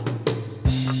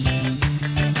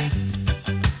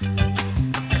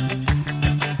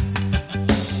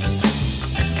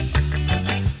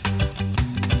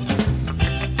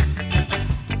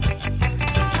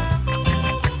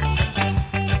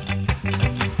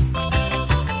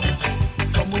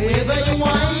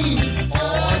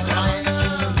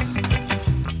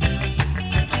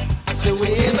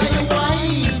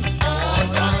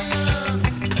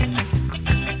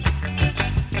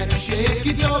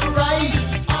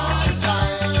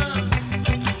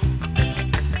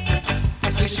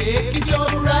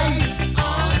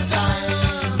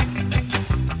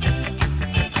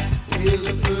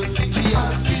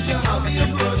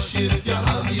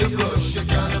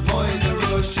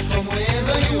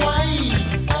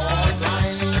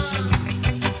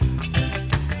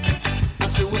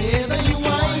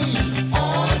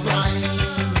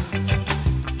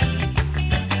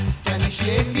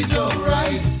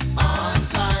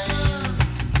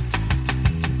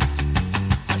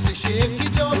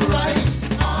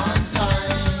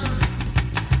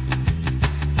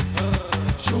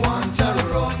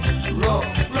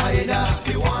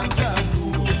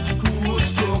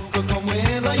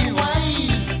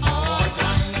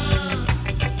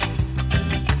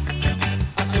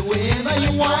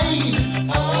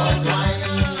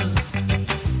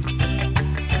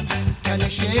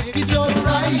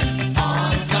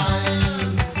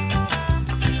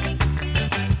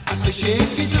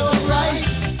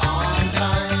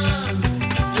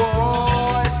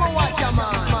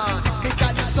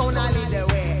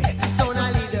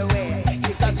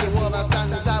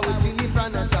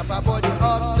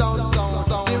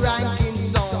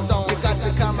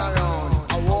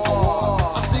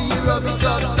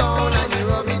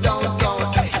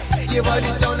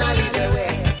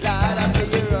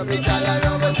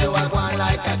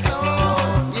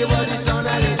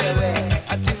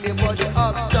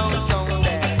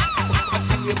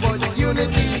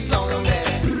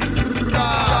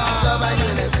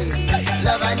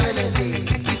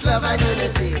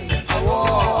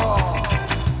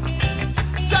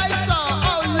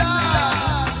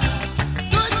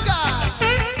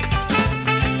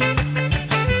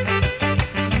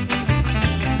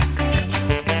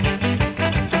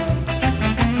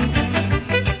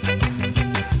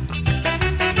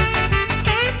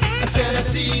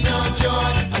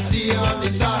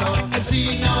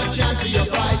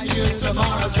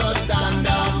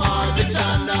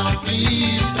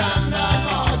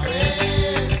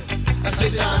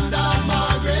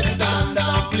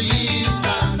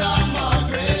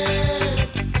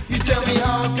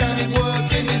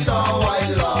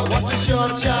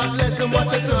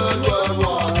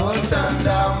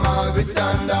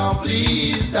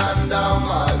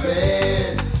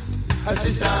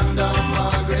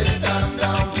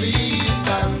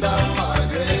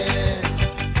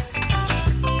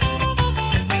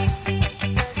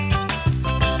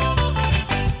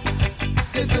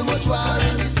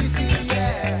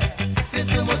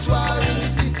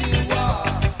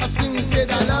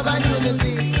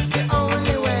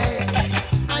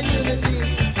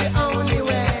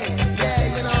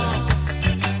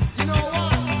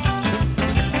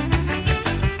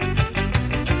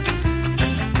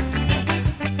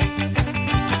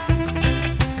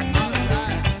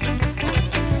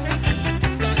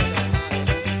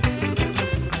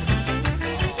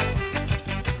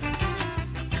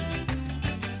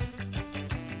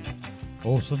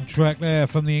 Awesome track there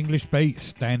from the English beat,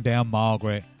 Stand Down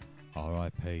Margaret.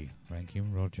 R.I.P.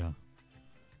 Rankin Roger.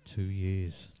 2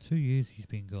 years. 2 years he's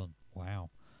been gone. Wow.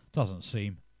 Doesn't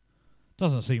seem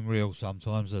real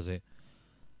sometimes, does it?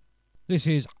 This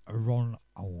is Roland.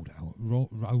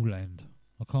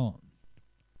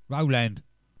 Roland.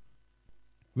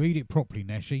 Read it properly,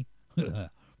 Nessie.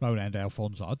 Roland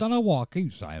Alfonso. I don't know why I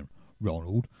keep saying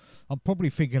Ronald. I'm probably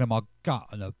thinking of my gut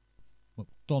and a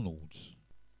McDonald's.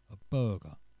 A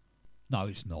burger. No,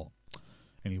 it's not.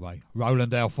 Anyway,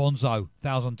 Roland Alfonso,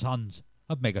 1,000 tons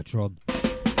of Megatron.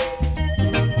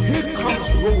 Here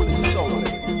comes Rolling Soul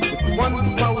with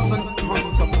 1,000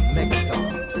 tons of the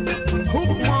megaton. Hook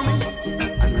mommy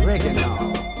and reggae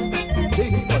now.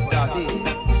 Dig for daddy.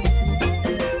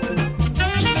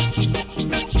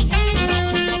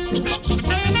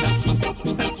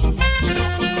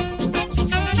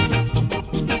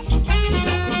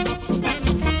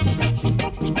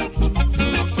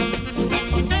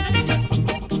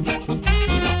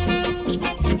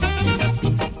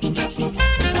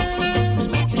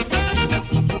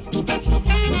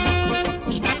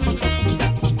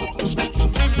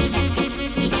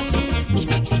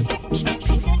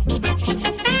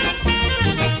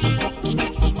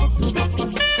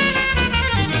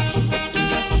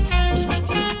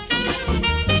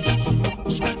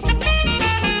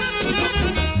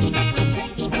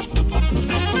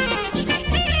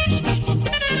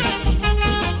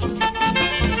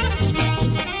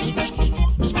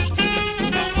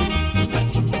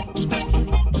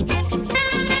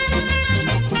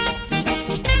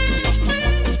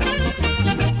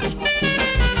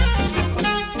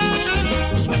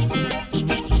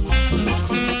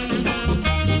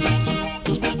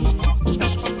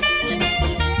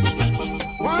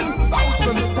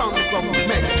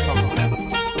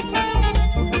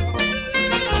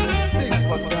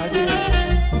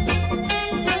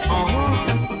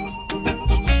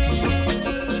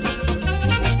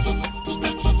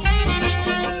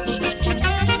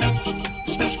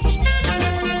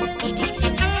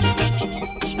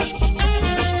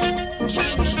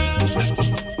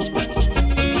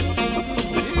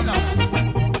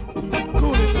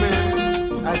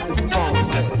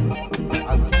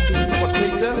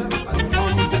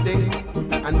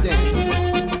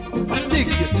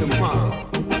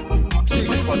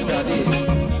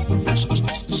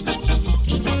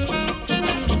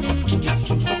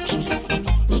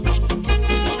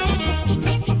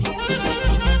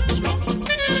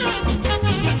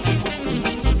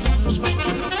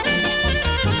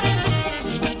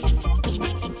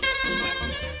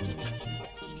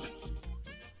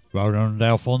 Roland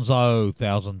Alfonso,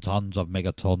 1,000 tons of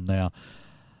Megaton now.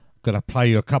 Gonna play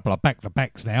you a couple of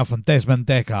back-to-backs now from Desmond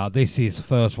Decker. This is the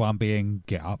first one being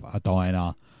Get Up a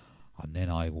Diner. And then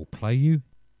I will play you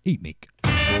Eat Mick.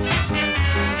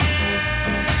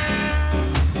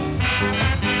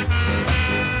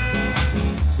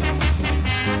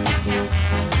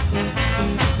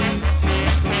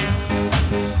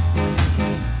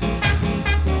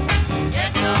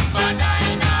 Get up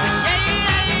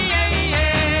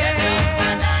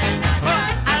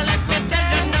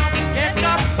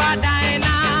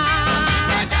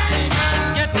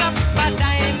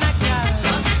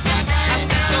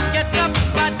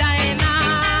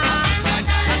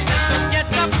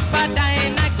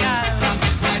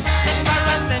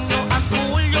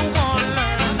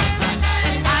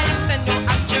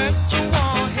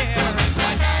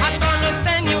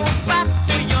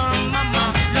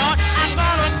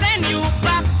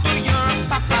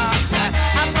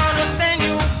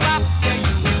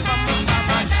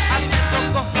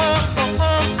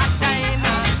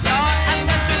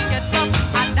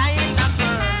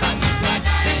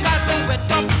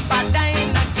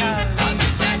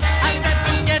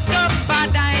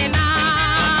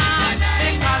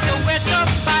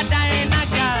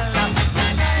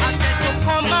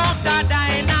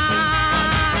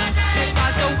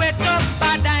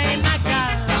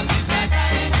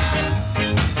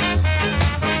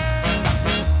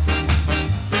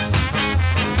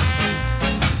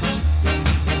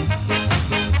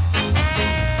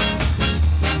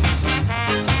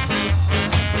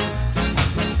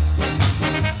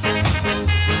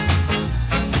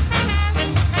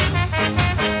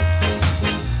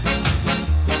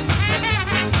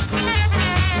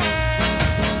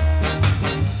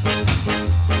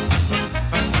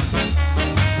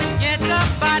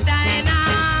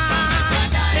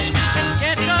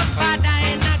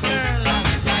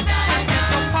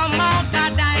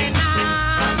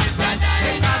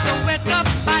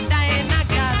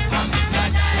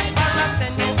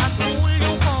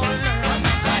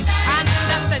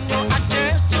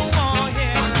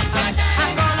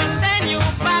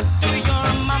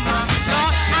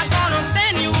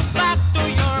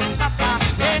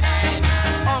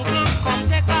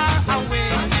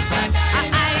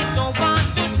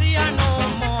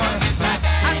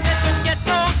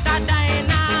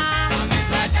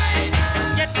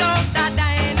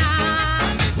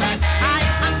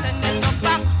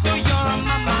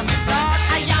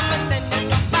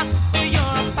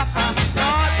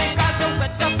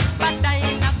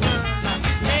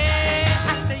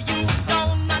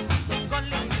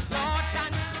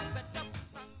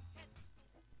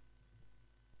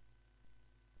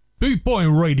Bootboy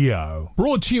Radio,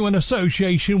 brought to you in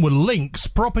association with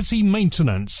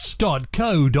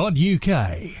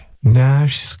linkspropertymaintenance.co.uk.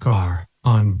 Nash Scar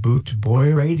on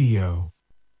Bootboy Radio.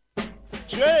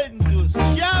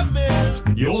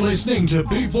 You're listening to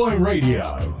Bootboy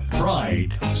Radio.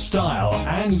 Pride, style,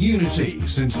 and unity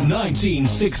since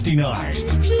 1969.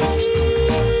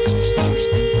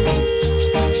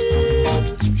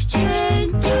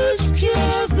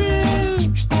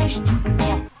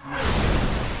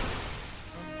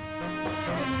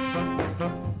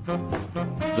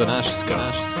 The Nash Ska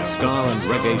and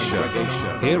Reggae Show,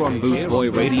 here on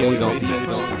BootboyRadio.net.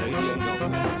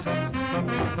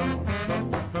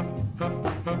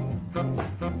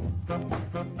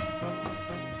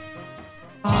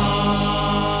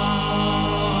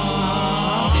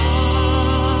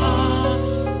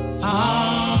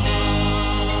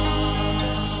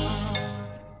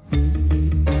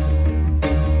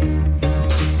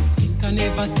 Think I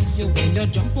never see you when you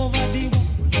jump over the wall.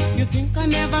 You think I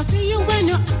never see you when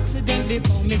you accidentally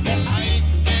fall. Me say I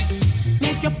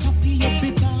make your puppy your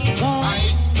bitter go.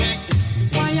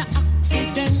 Why you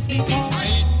accidentally fall?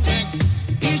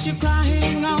 Is she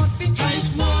crying out for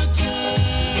ice water?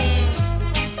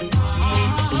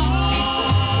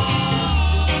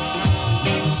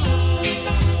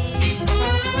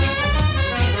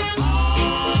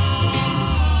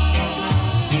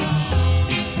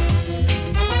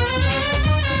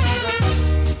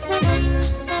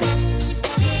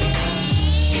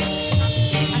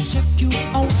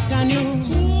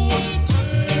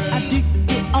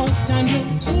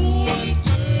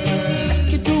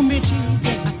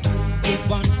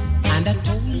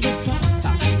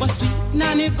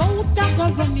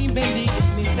 Running belly,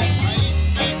 me say,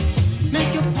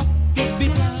 make your pop your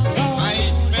bitter go.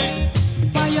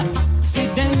 Why you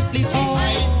accidentally fall?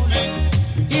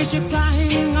 Is you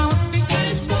crying out for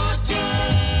ice water?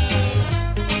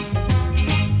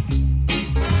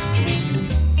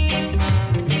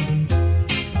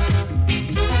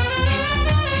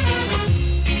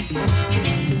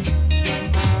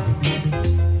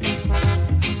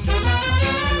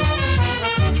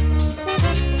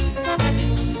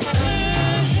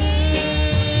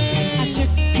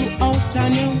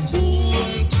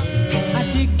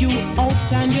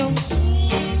 And you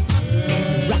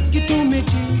rock it to me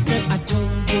children. I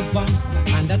told you once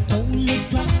and I told you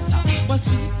twice. Was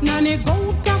sweet nanny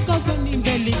go talk of running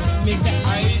belly. Me say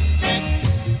I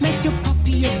make your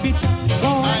puppy your bitter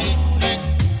go.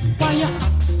 Why you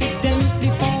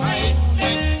accidentally fall?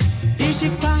 Is she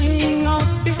crying out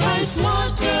for ice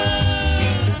water?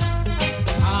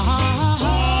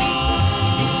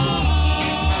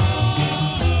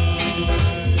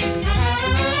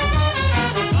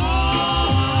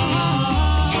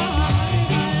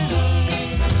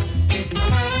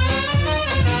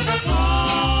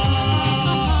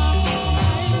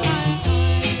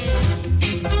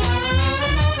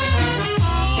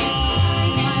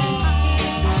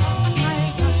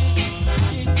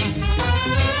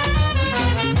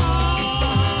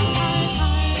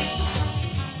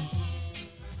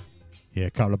 Yeah, a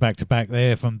couple of back-to-back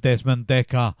there from Desmond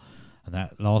Decker. And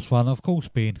that last one, of course,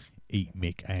 being Eat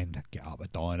Mick and Get Up a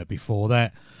Diner before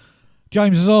that.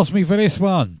 James has asked me for this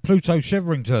one. Pluto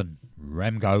Cheverington,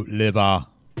 Ramgoat Liver.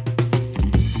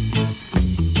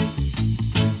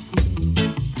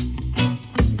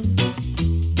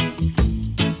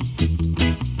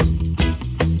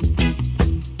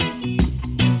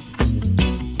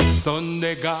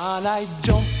 Sunday gone, I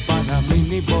jump on a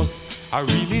minibus. I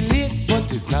really late,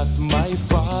 but it's not my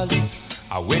fault.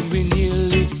 When we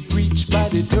nearly reach by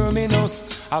the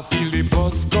terminus, I feel the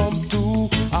bus come to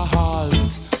a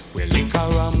halt. Well, liquor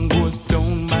ram goes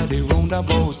down by the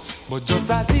roundabout, but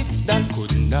just as if that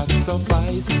could not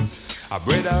suffice, a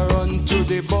brother run to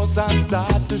the bus and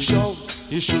start to shout,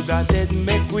 you should have dead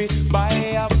make we buy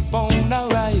a pound of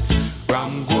rice.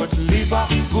 Ram goat liver,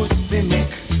 good fi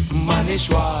make manish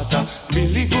water.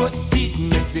 Billy goat teeth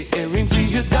make the earring for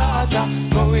your daughter.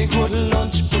 Curry good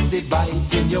lunch, put the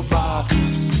bite in your back.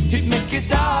 It make your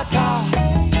daughter,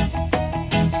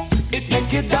 it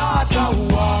make your daughter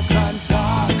walk and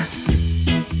talk.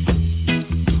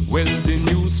 Well, the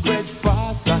news spread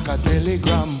fast like a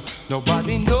telegram.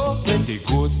 Nobody know where the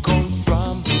goat come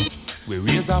from. We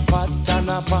raise a pot and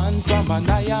a pan from an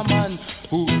iron man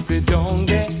who sit down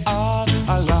there all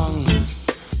along.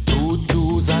 2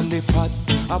 twos and the pot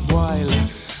a boil.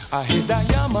 I hit a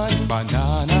yaman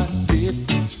banana dip.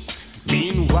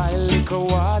 Meanwhile, little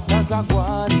waters a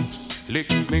gone. Lick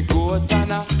me goat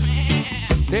and a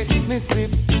take me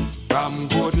sip. Ram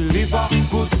good liver,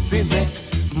 good fi make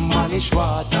manish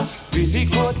water. Billy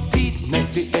good teeth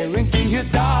make the earring for your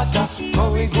daughter.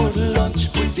 Curry good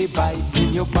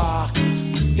your back.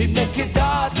 It make your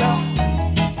daughter.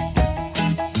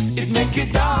 It make your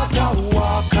daughter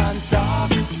walk and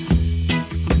talk.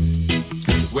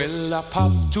 Well, I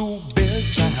pop to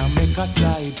Belgium and make a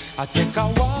slide. I take a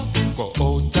walk, go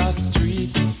out the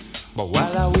street. But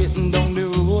while I waiting down the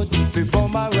road, for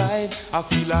my ride, I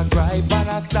feel a gripe and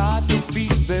I start to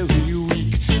feel very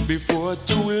weak. Before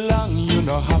too long, you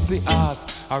know have to ask.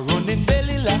 I run in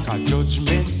belly like a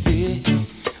judgment day.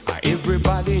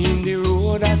 Everybody in the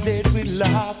road I dead with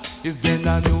laugh. Is then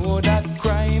I know that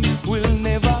crime will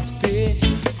never pay.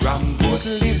 Ram good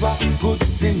liver, good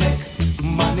to make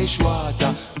manish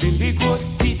water. Billy good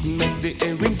teeth, make the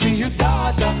earring for your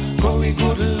daughter. Curry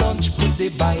good lunch, put the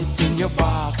bite in your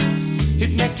back.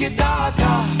 It make your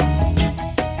daughter.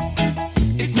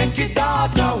 It make your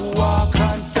daughter walk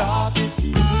and talk.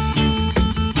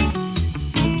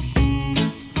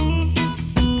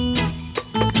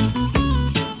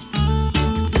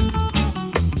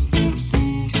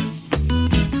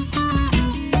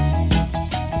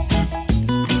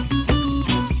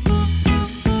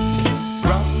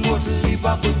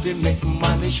 They make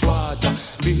manish water.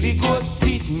 Billy good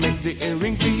teeth, make the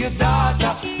earring for your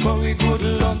daughter. Curry good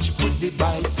lunch, put the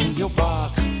bite in your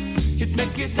back. It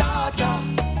make your daughter.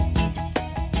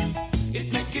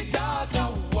 It make your daughter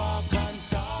walk and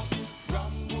talk.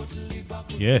 Ram good liver.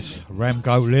 Yes, ram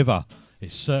goat liver.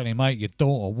 It certainly make your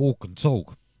daughter walk and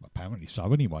talk. Apparently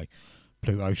so anyway.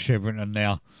 Pluto Shivrington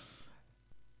now.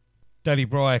 Daddy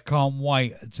Briar can't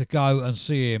wait to go and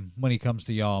see him when he comes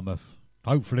to Yarmouth.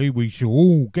 Hopefully we shall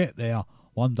all get there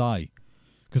one day.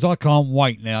 Because I can't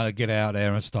wait now to get out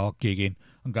there and start gigging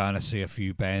and going to see a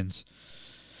few bands.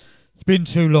 It's been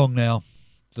too long now.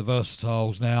 The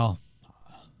Versatiles now.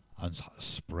 And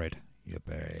spread your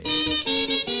berries.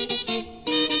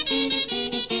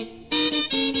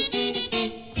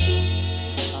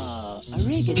 A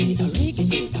riggedy, a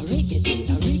riggedy, a riggedy,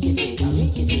 a riggedy, a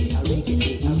riggedy, a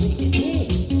riggedy, a riggedy.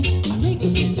 A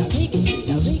riggedy, a riggedy,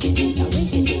 a riggedy, a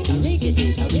riggedy, a riggedy,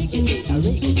 a riggedy, a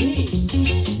riggedy.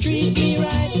 Treat me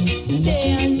right day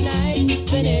and night,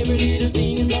 then every little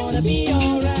thing is gonna be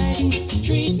alright.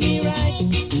 Treat me right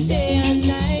day and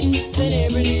night, then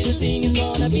every little thing is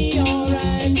gonna be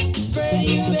alright. Spread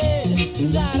your bed,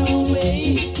 lie down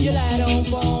way, you lie down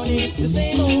on it the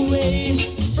same old way.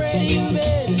 Spread your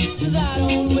bed, lie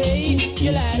down way,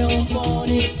 you lie down on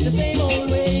it the same old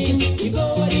way. You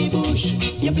go to the bush,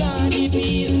 you plant the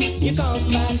peas, you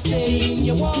come back saying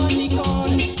you want the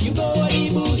corn. You go to the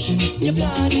bush, you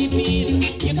plant the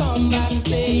peas, you come back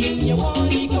saying you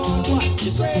want the corn. What?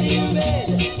 You spread your bed,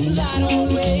 lie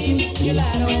down way, you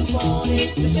lie down on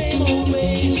it the same old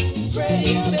way. Spread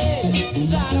your bed,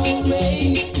 lie down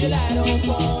way, you lie down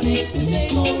on it the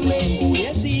same old way. Oh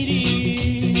yes it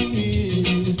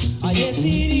is, ah yes it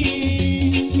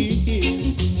is,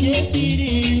 yes it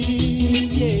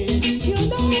is, yeah, you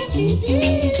know it is.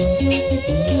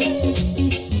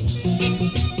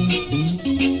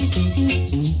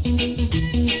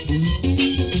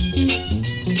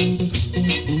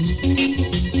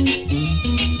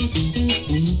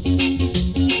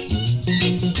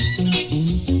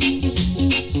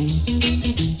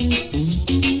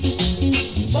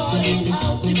 Balling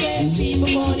out to say people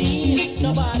funny,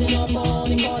 nobody no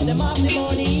money, cause them have the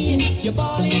money. You're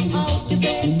balling out to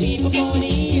say people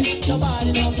funny,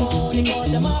 nobody no money,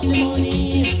 cause them have the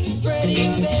money. Spread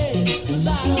your bed,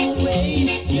 lie down way,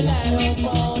 you lie down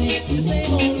on it the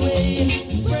same old way.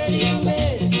 Spread your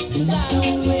bed, lie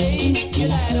down way, you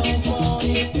lie down on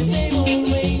it the same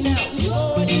old way. Now you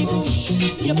go to the bush,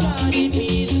 you plant the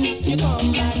peas, you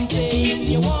come back saying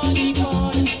you want the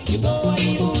corn. You go to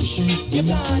the bush, you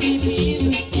plant the peas,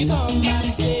 you come back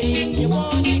saying you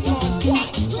want the corn.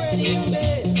 What? Spread your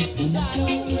bed, lie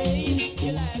down way,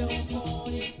 you lie down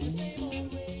on it the same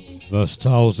old way.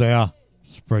 Versatiles there.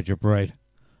 Spread your bread.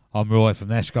 I'm Roy from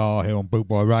Neshgar here on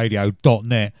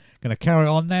bootboyradio.net. Going to carry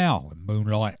on now with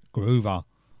Moonlight Groover,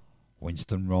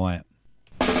 Winston Wright.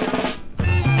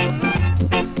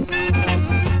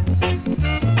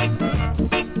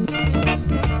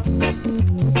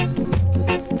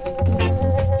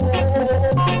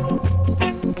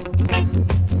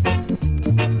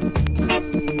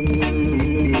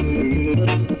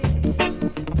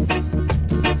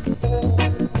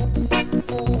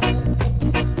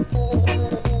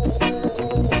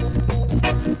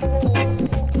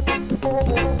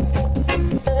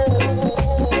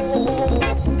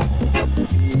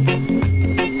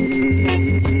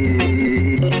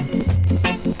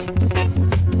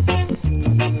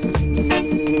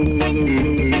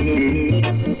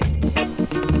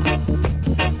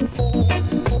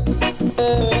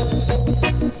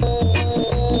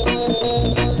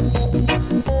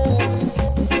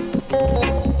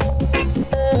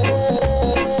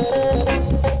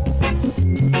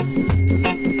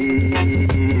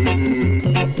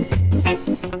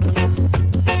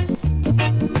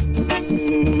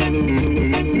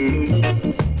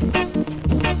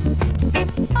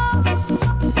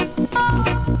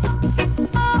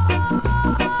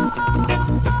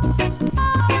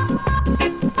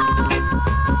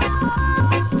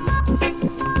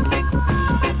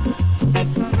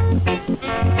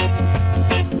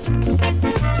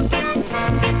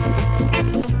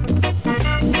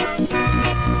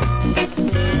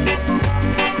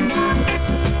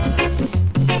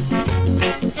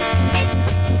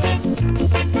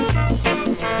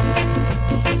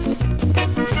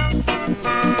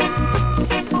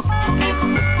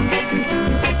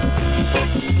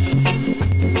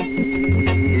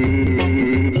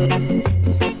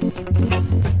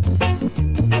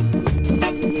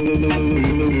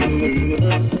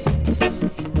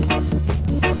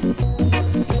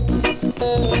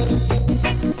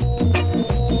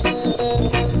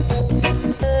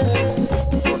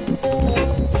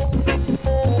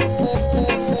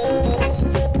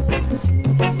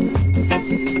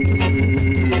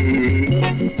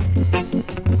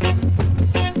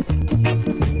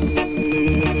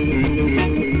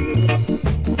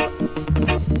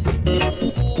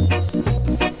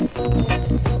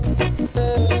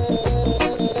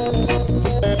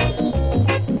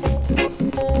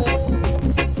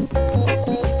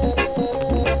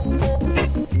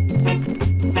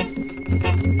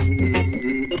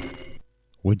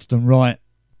 Winston Wright,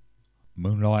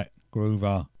 Moonlight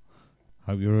Groover.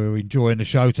 Hope you're enjoying the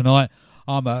show tonight.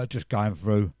 I'm just going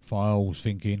through files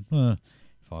thinking,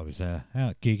 if I was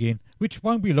out gigging, which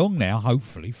won't be long now,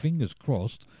 hopefully, fingers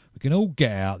crossed, we can all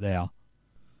get out there.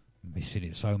 I'm missing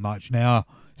it so much now.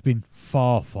 It's been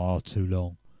far, far too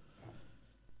long.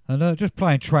 And just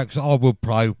playing tracks that I would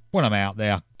play when I'm out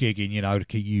there gigging, you know, to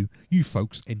keep you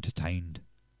folks entertained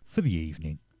for the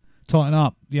evening. Tighten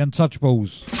up, the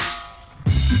Untouchables.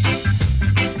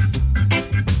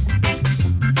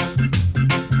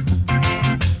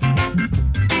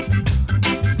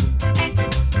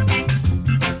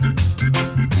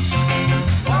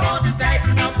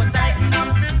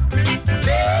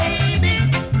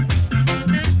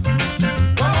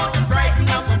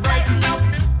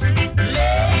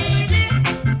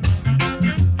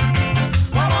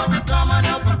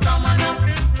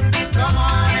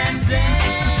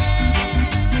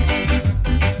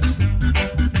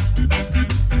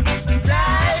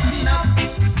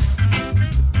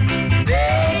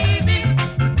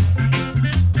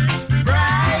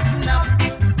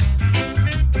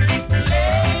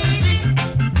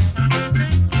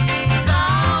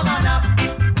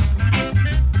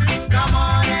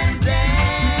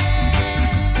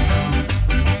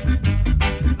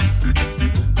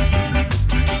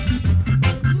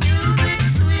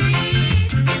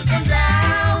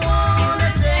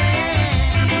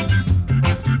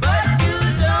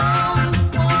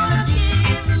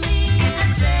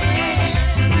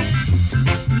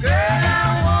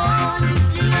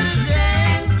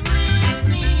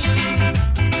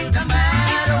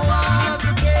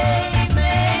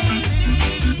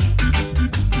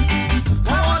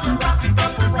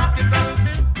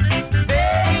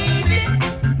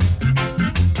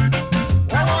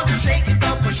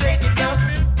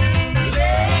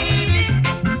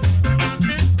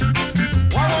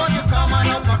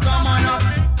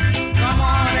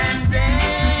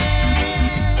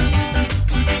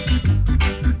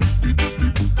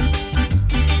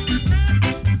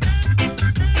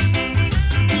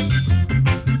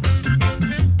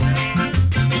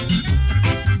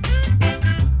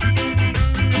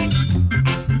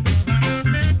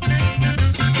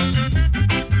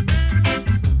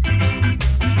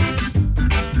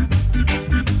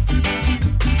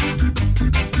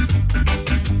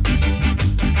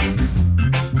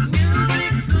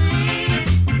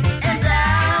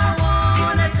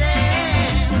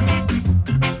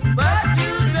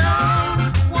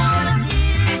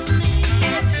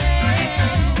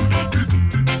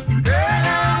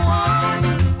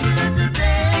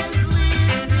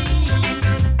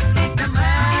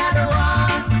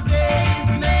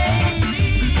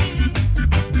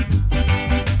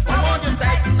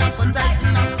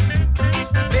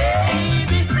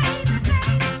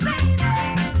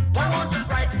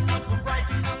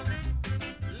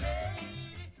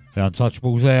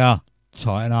 Untouchables there,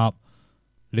 Tighten Up,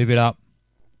 Live It Up,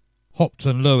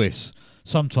 Hopton Lewis.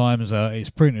 Sometimes it's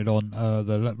printed on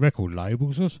the record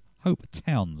labels as Hope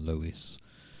Town Lewis.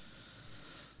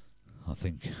 I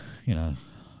think, you know,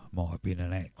 might have been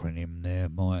an acronym there,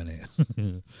 mightn't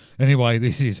it? Anyway,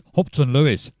 this is Hopton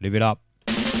Lewis, Live It Up.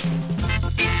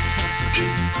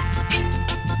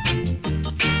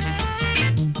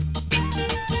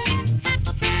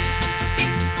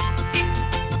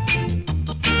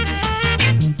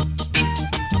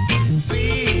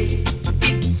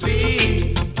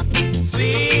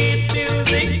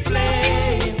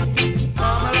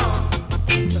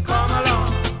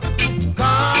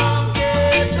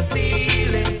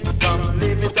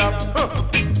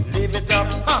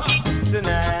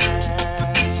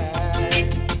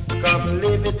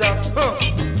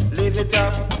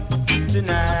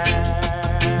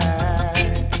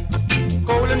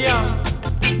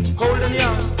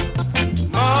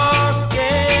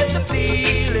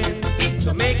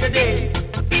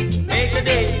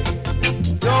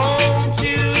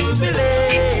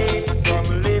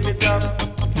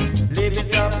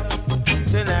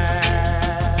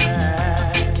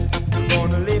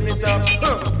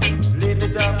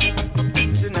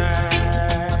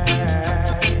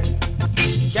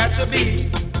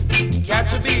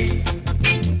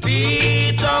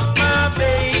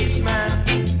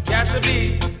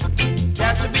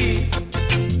 Catch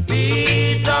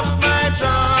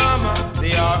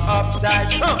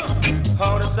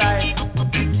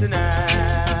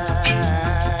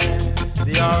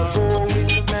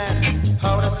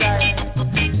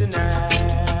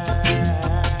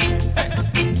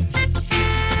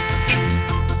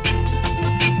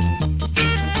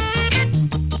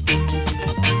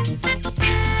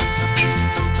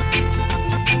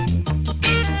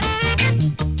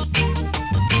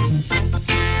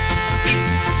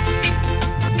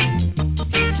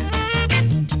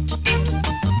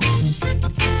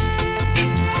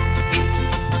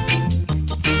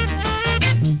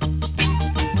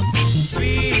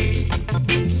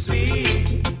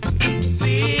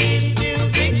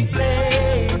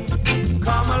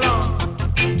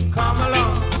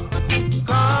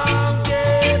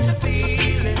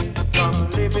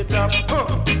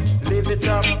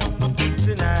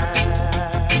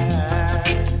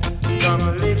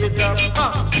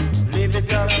Live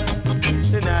it up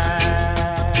tonight.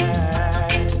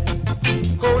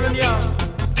 Cold and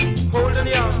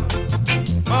young,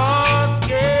 must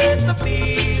get the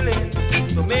feeling.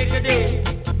 So make a date,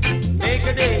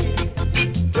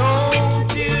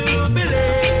 don't you be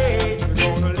late.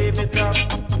 We're gonna live it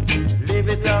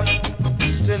up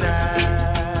tonight.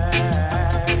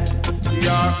 We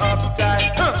are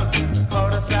uptight,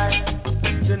 out of sight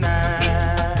tonight.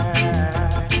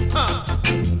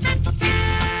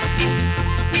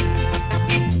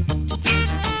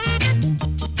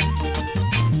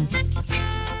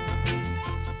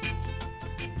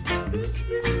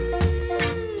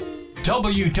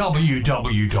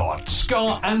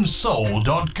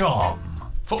 www.scarandsoul.com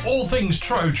for all things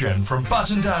Trojan, from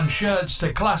button-down shirts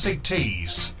to classic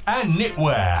tees and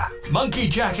knitwear, monkey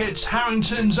jackets,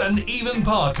 Harringtons and even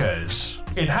Parkers.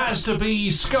 It has to be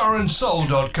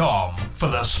scarandsoul.com for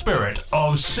the spirit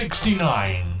of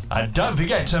 69. And don't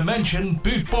forget to mention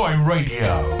Boot Boy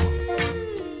Radio.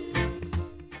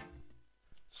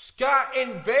 Ska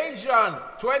Invasion,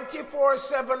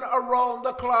 24/7 around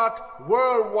the clock,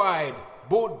 worldwide.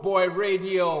 Boot Boy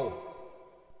Radio.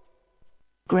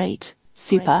 Great,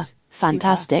 super,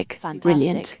 fantastic,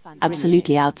 brilliant,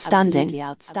 absolutely outstanding.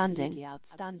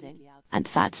 And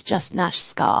that's just Nash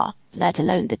Ska, let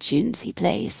alone the tunes he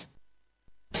plays.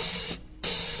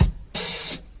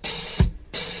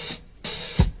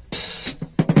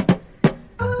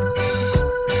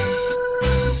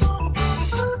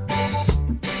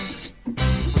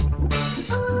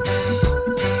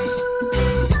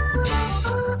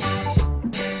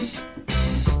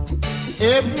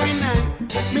 Every night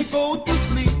me go to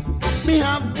sleep, me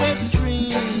have wet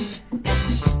dreams.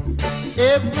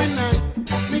 Every night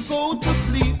me go to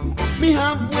sleep, me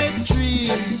have wet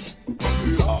dreams.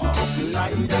 Lord,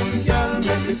 lie down, girl,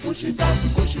 let me push it up,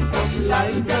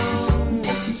 lie down.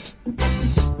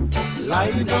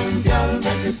 Lie down, girl,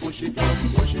 let me push it up,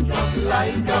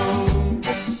 lie down.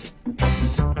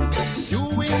 You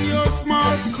in your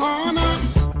small corner,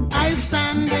 I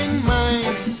stand in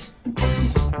mine.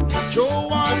 Show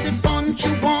all the punch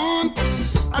you want,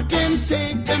 I can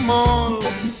take them all.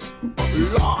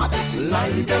 Lord,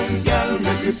 lie down, girl,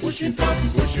 make me push it up,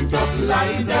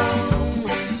 lie down.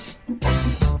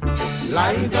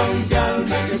 Lie down, girl,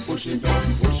 make me push it up,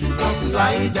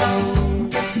 lie down.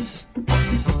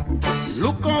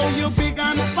 Look how you big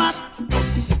and fat,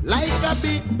 like a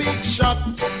big shot.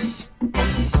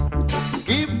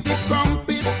 Give the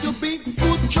trumpet to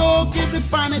Bigfoot Joe, give the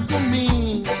fanny to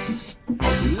me.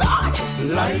 Lord,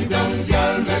 lie down,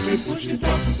 girl, let me push it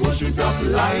up,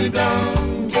 lie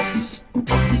down.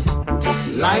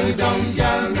 Lie down,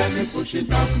 girl, let me push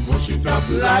it up,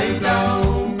 lie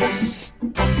down.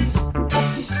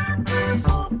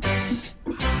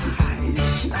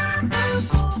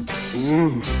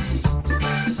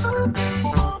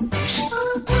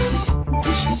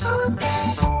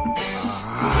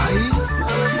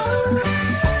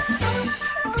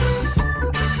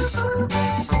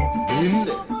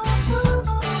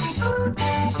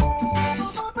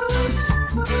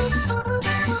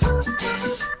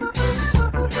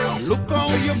 Look how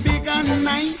you big and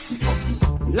nice,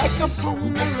 like a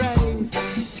pound of rice.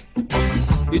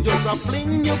 You just a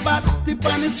fling your body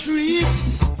on the street,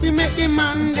 we make the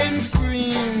man then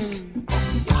scream.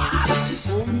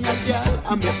 Come here, girl,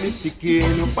 I make me stick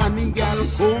in your funny girl,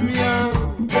 come here.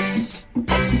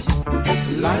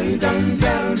 Lie down,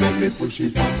 girl, make me push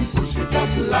it up,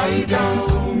 lie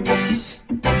down.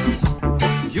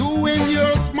 You in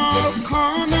your small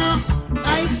corner,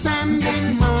 I stand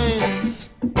in mine.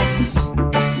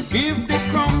 Give the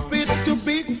crumpet to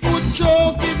Bigfoot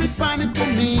Joe, give it funny to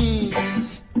me.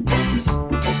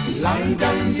 Lie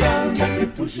down, girl, let me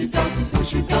push it up,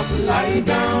 lie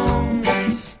down.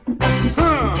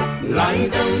 Lie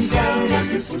down, girl, let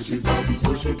me push it up,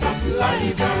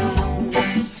 lie down.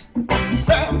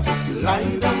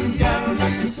 Lie down, girl,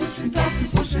 let me push it up,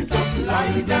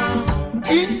 lie down.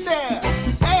 In there,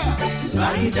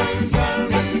 lie down, girl,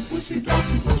 let me push it up,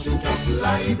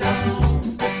 lie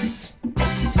down.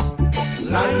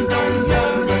 Lie down,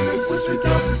 girl, let me push it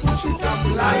up,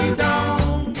 lie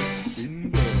down.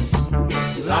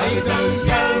 Lie down,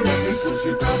 girl, let me push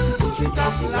it up,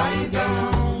 lie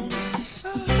down.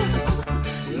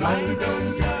 Lie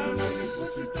down, girl, let me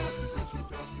push it up,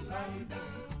 lie down.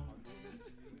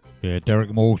 Yeah,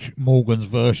 Derek Morgan's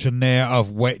version there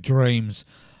of Wet Dreams.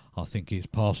 I think it's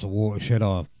past the watershed.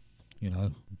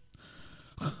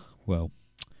 Well,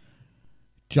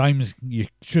 James, you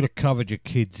should have covered your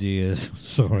kids' ears.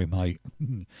 Sorry, mate.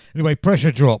 Anyway,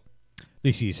 Pressure Drop.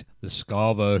 This is the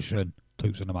Ska version.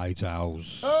 Toots and the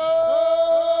Maytals.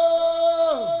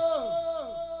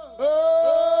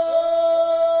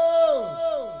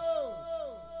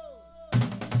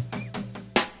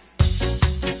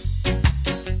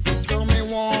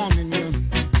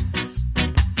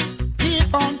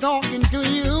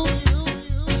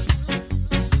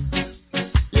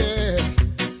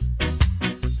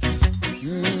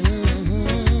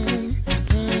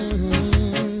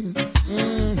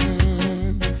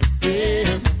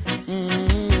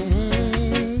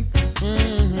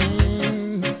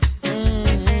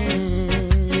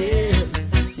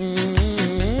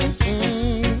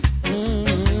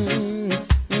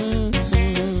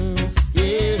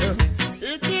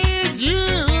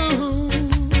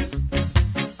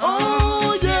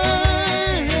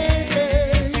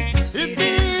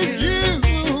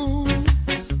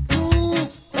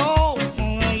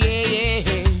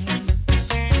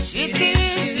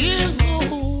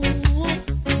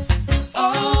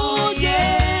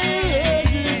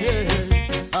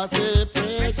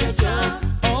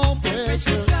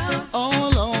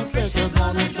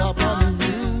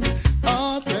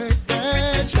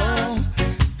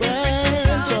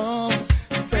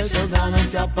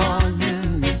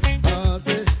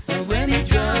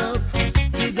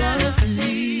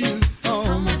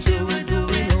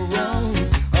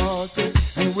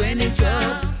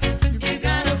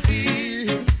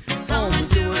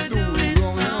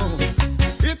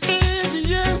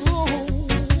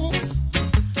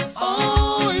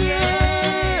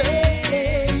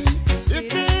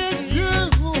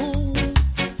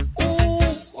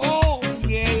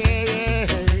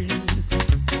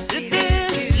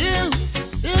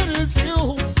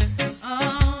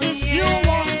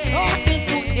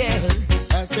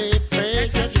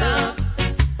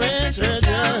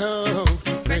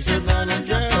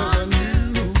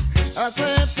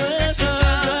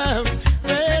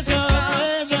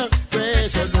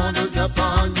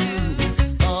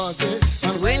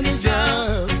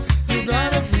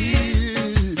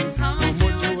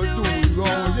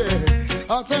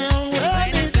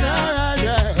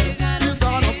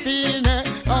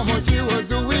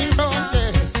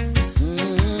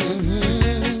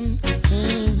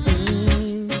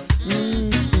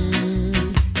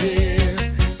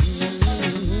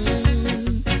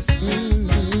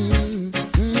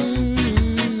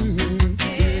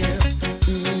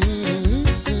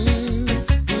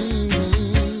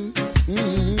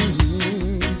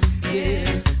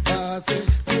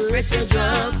 pressure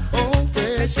drop, oh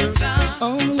pressure,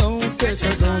 oh Lord,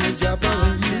 pressure gonna drop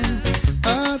on you.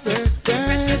 I said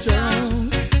pressure,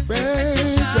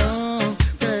 pressure,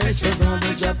 pressure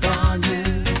gonna drop on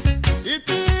you. It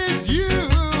is you.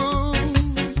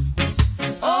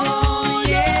 Oh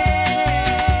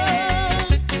yeah,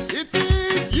 it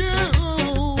is you.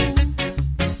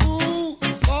 Ooh,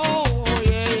 oh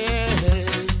yeah,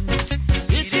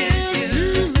 it is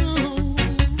you.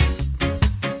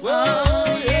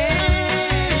 Oh yeah,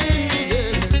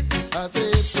 I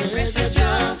say pressure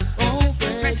drop, oh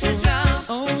pressure drop,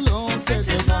 oh Lord,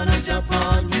 pressure gonna drop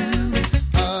on you.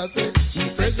 I say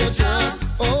pressure drop,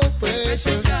 oh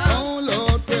pressure, oh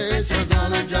Lord, pressure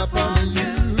gonna drop on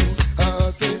you.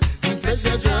 I say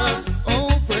pressure drop, oh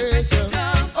pressure,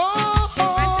 oh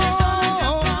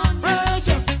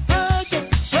pressure, pressure,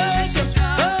 pressure,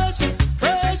 pressure,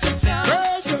 pressure,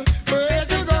 pressure,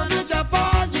 pressure gonna drop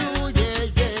on you,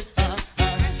 yeah.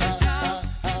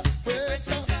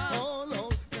 Pressure, oh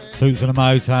Lord. Toots and the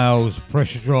Motels,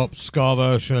 Pressure Drop, Ska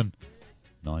version,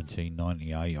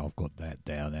 1998. I've got that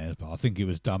down there, but I think it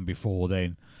was done before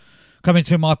then. Coming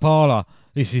to my parlour,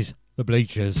 this is the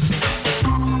Bleachers.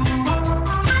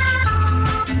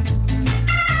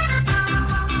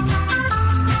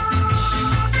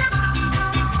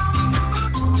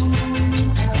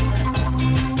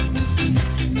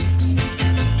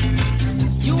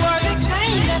 You are the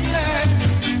kind of girl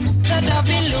that I've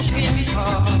been looking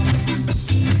for.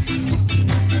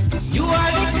 You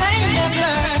are the kind of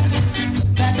girl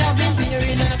that I've been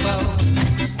hearing about.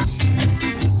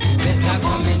 Better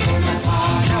come into my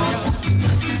parlor.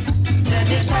 Tell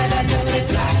this guy that you will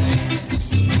like.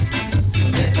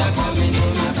 Better come into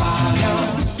my parlor.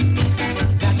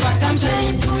 That's what I'm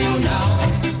saying to you now.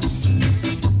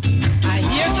 I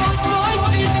hear those boys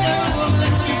with the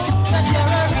woman that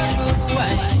you're a real good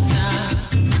wife now.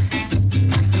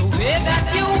 The way that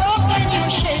you walk and you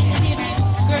shake it,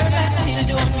 girl, I still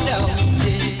don't know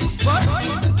it. But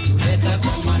you better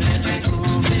come and let me go,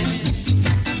 baby.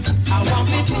 I want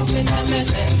me to be to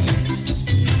myself.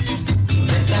 You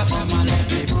better come and let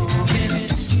me go, baby.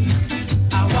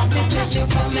 I want me to see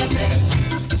for myself.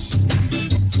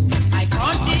 I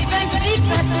can't even sleep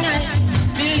at night,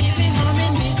 believing I'm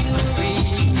in misery.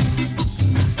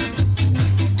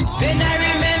 When I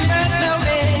remember the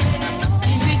way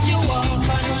in which you walk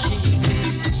on the sheet,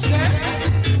 girl,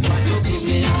 want to give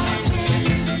me honey.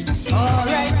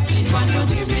 Alright, want to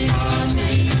give me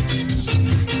honey.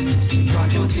 Want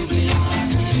to give me honey.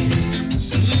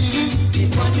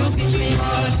 Want to give me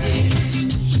honey.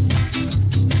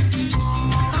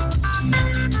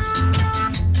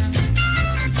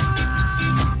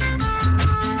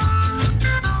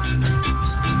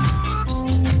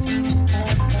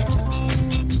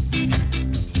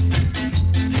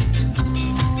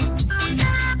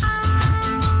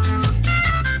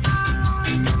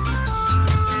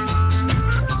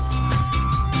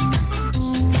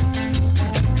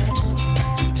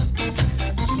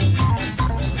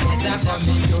 Better come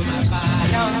into my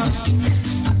parlor.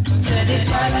 Say this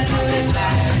while I do it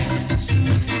live.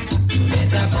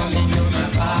 Better come into my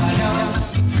parlor.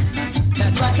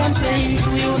 That's what I'm saying to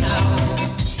you now.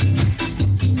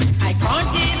 I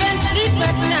can't even sleep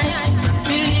at night,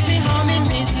 believing I'm in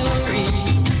misery.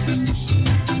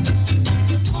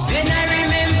 When I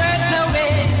remember the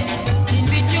way in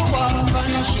which you walk on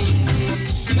the sheet,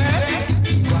 girl,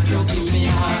 you want to give me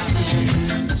honey.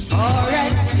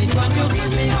 Alright, you want to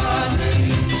give me honey.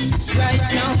 Right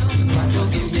now, you want to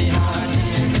give me honey.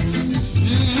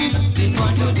 You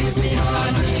want to give me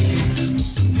honey.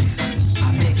 I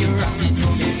beg you rock it to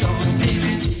me something.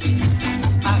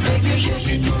 I beg you shake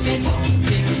it to me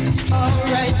something.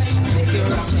 Alright, I beg you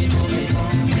rock it to me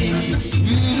something.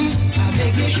 I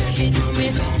beg you shake it to me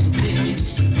something.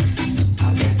 I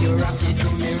beg you rock it to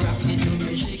me,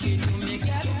 shake it to me,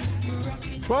 girl.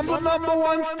 From the number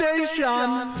one station.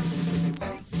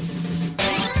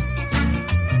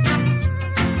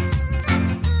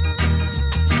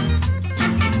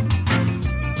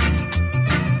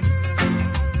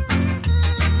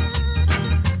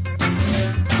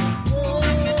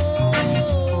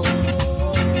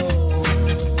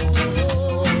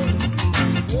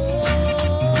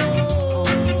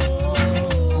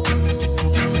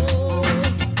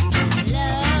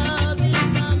 Love is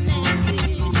the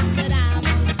message that I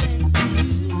must send to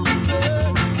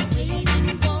you.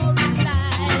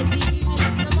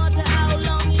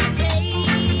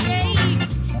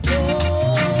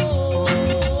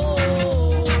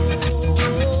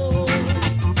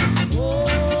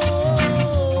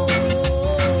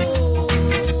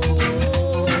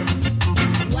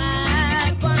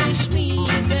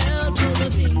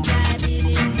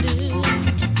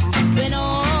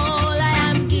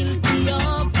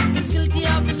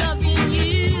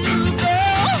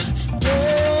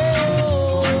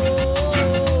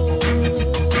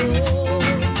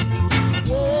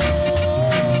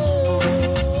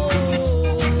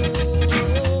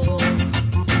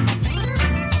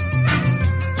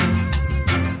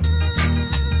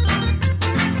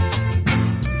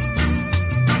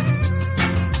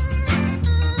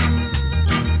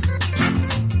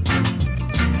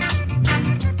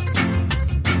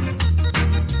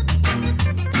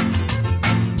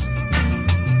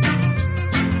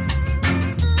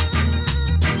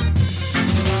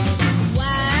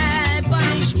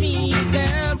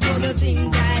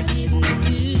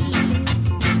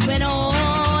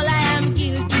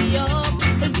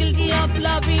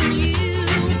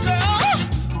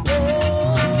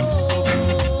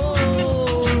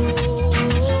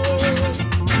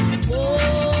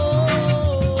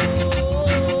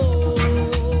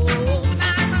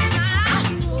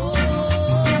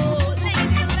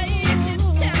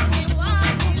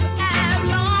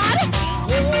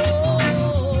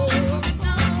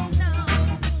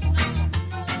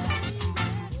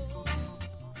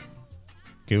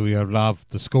 Guilty of Love,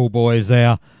 the Schoolboys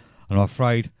there, and I'm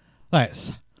afraid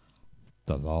that's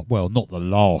not the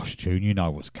last tune. You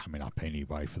know what's coming up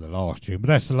anyway for the last tune, but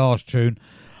that's the last tune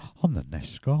on the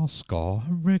Neshgar Ska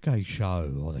and Reggae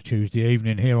Show on a Tuesday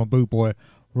evening here on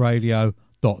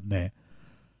bootboyradio.net.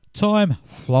 Time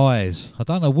flies. I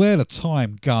don't know where the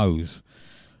time goes,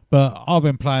 but I've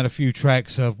been playing a few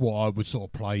tracks of what I would sort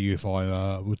of play you if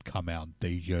I would come out and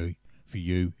DJ for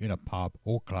you in a pub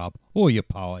or club or your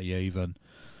party even.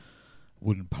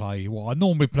 Wouldn't play what I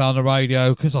normally play on the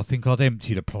radio because I think I'd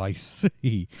empty the place.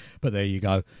 But there you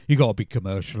go. You got to be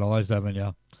commercialised, haven't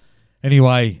you?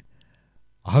 Anyway,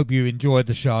 I hope you enjoyed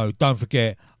the show. Don't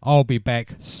forget, I'll be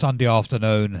back Sunday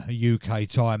afternoon, UK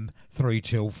time, 3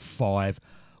 till 5,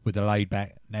 with the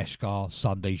laid-back Neshgar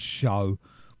Sunday show,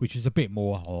 which is a bit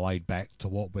more laid-back to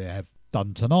what we have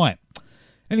done tonight.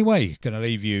 Anyway, going to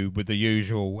leave you with the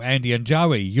usual Andy and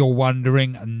Joey, You're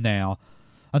Wondering Now.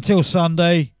 Until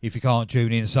Sunday, if you can't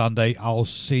tune in Sunday, I'll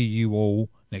see you all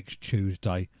next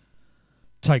Tuesday.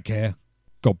 Take care.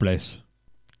 God bless.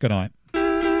 Good night.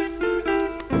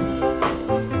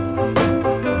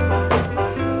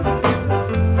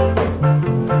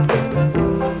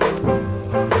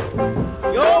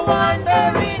 You're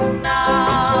wondering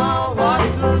now what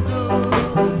to do.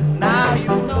 Now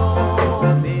you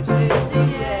know this is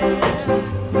the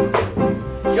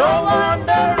end. You're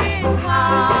wondering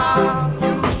how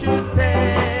you should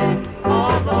pay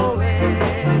all the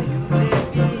way you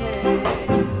live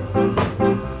behind.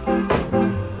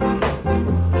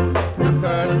 The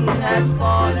curtain has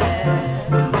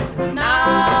fallen.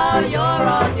 Now you're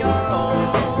on your own.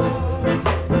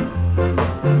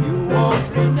 You won't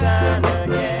return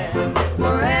again.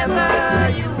 Forever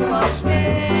you must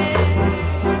stay.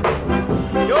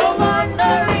 You're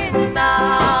wondering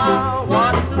now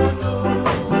what to do.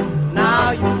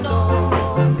 Now you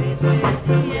know this is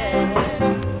the end.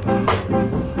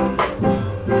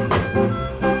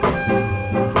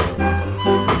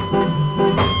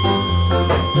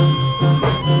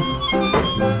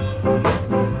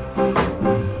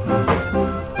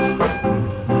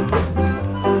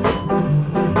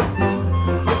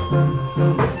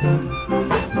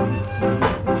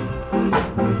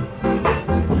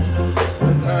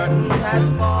 The curtain has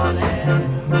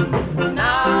fallen.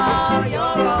 Now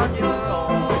you're on your own.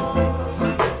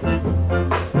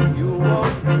 You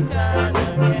won't return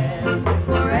again.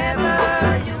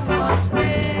 Forever you must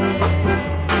stay.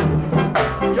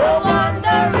 You're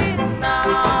wondering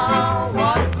now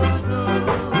what to do.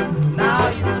 Now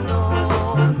you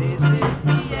know this is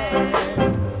the end.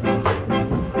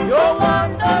 You're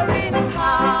wondering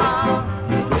how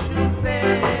you should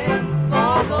pay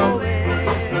for the way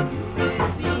you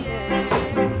live the end.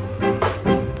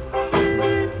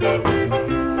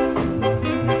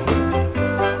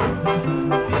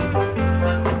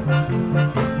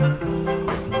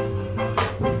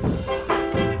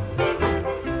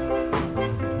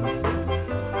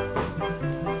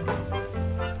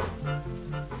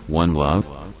 One love,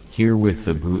 here with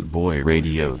the Boot Boy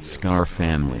Radio Scar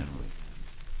family.